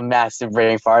just a massive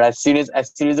brain fart. As soon as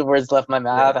the words left my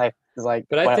mouth, I was like,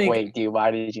 but I think, wait, dude, why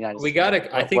did you not just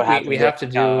I think we have to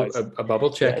do a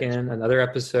bubble check-in, another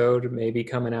episode maybe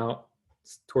coming out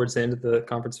towards the end of the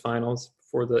conference finals.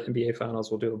 For the NBA finals,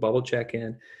 we'll do a bubble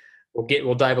check-in.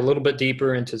 We'll dive a little bit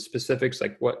deeper into specifics,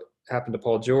 like what happened to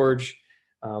Paul George,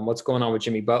 what's going on with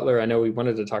Jimmy Butler. I know we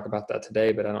wanted to talk about that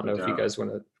today, but I don't know if you guys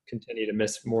want to continue to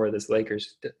miss more of this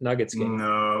Lakers Nuggets game.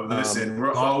 No, listen,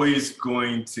 we're always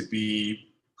going to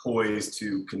be poised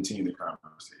to continue the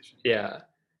conversation. Yeah.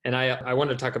 And I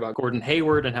wanted to talk about Gordon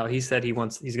Hayward and how he said he's going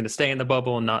to stay in the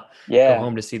bubble and not go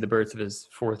home to see the birth of his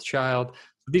 4th child.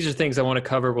 These are things I want to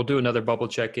cover. We'll do another bubble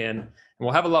check-in, and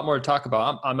we'll have a lot more to talk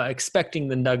about. I'm expecting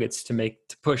the Nuggets to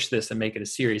push this and make it a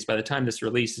series. By the time this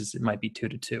releases, it might be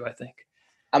 2-2, I think.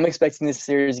 I'm expecting this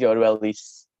series to go to at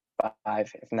least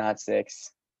 5, if not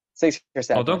 6. 6 or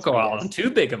 7. Oh, don't go out on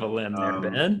too big of a limb there,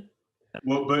 Ben.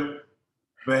 Well,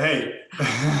 but hey,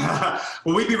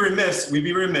 well, we'd be remiss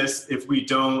if we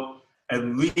don't at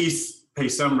least pay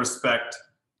some respect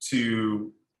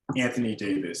to Anthony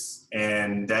Davis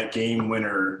and that game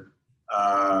winner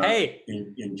Hey.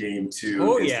 in game 2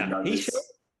 Oh, against yeah. the He Nuggets. showed-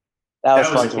 That was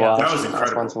That was fun to yeah, watch. that was That was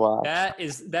incredible. fun to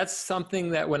watch. that's something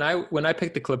that when I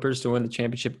picked the Clippers to win the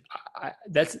championship,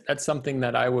 that's something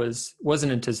that I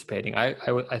wasn't anticipating. I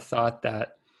thought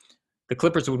that the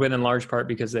Clippers would win in large part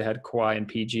because they had Kawhi and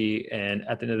PG, and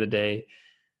at the end of the day,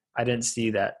 I didn't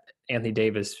see that Anthony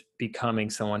Davis becoming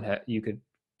someone that you could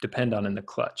depend on in the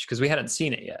clutch because we hadn't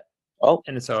seen it yet, Oh,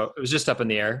 and so it was just up in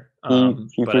the air. he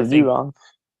But I proved you think, wrong.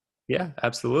 yeah,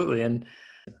 absolutely, and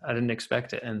I didn't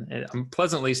expect it, and I'm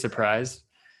pleasantly surprised.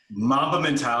 Mamba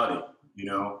mentality, you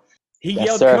know. He Yes,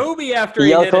 yelled sir. Kobe after He he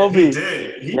yelled hit Kobe. it. He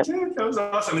did. He Yep. did. That was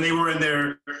awesome. And they were in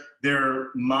their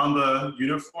Mamba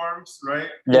uniforms, right?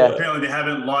 Yeah. Apparently, they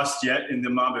haven't lost yet in the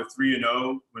Mamba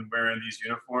 3-0 when wearing these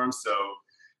uniforms. So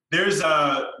there's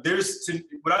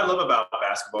what I love about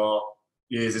basketball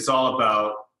is it's all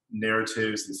about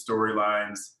narratives and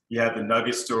storylines. You have the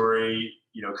Nugget story,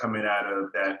 you know, coming out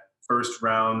of that first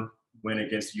round win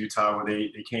against Utah where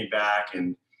they came back and,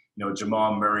 you know,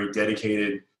 Jamal Murray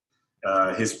dedicated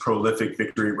his prolific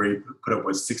victory where he put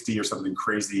up 60 or something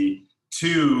crazy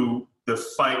to the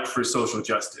fight for social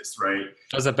justice, right?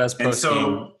 That was the best And post game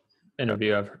so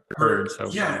interview I've heard so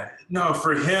yeah, far. no,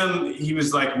 for him, he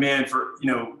was like, man,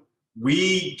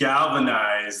 we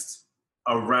galvanized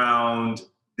around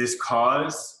this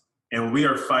cause and we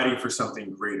are fighting for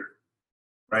something greater,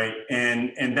 right?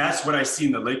 And that's what I see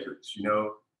in the Lakers, you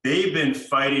know. They've been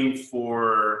fighting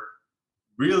for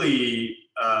really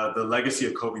the legacy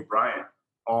of Kobe Bryant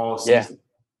all season,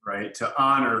 right? To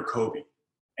honor Kobe.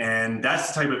 And that's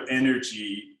the type of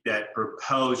energy that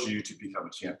propels you to become a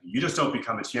champion. You just don't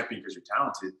become a champion because you're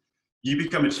talented. You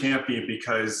become a champion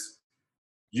because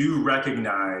you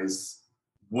recognize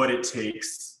what it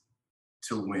takes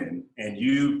to win, and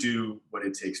you do what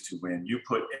it takes to win. You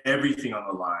put everything on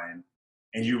the line,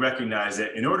 and you recognize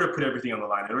that in order to put everything on the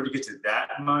line, in order to get to that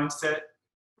mindset,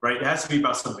 right, it has to be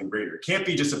about something greater. It can't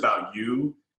be just about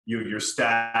your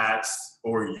stats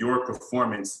or your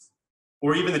performance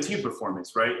or even the team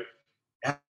performance, right?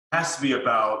 It has to be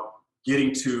about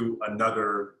getting to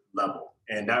another level.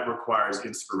 And that requires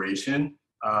inspiration.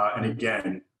 And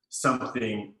again,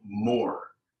 something more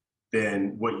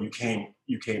than what you came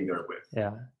there with.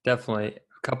 Yeah, definitely.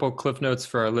 A couple of cliff notes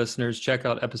for our listeners. Check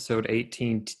out episode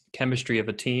 18, Chemistry of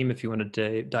a Team, if you want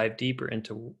to dive deeper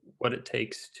into what it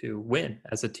takes to win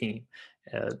as a team.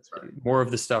 Right. More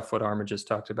of the stuff what Armin just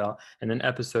talked about. And then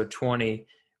episode 20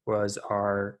 was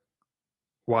our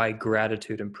Why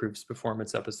Gratitude Improves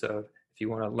Performance episode. If you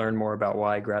want to learn more about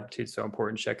why gratitude is so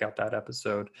important, check out that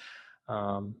episode.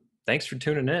 Thanks for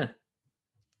tuning in.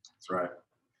 That's right.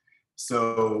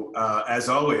 So as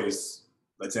always,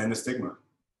 let's end the stigma.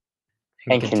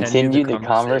 And continue the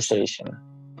conversation.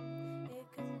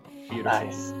 Beautiful.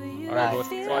 Nice. All right,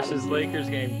 boys, watch this Lakers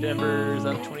game. Denver's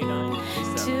up 29.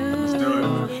 Let's do it.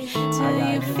 Do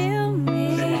you feel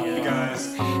me? Hey,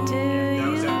 guys. Do That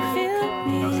was you epic. feel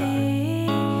That was epic. me?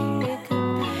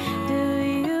 Do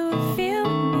you feel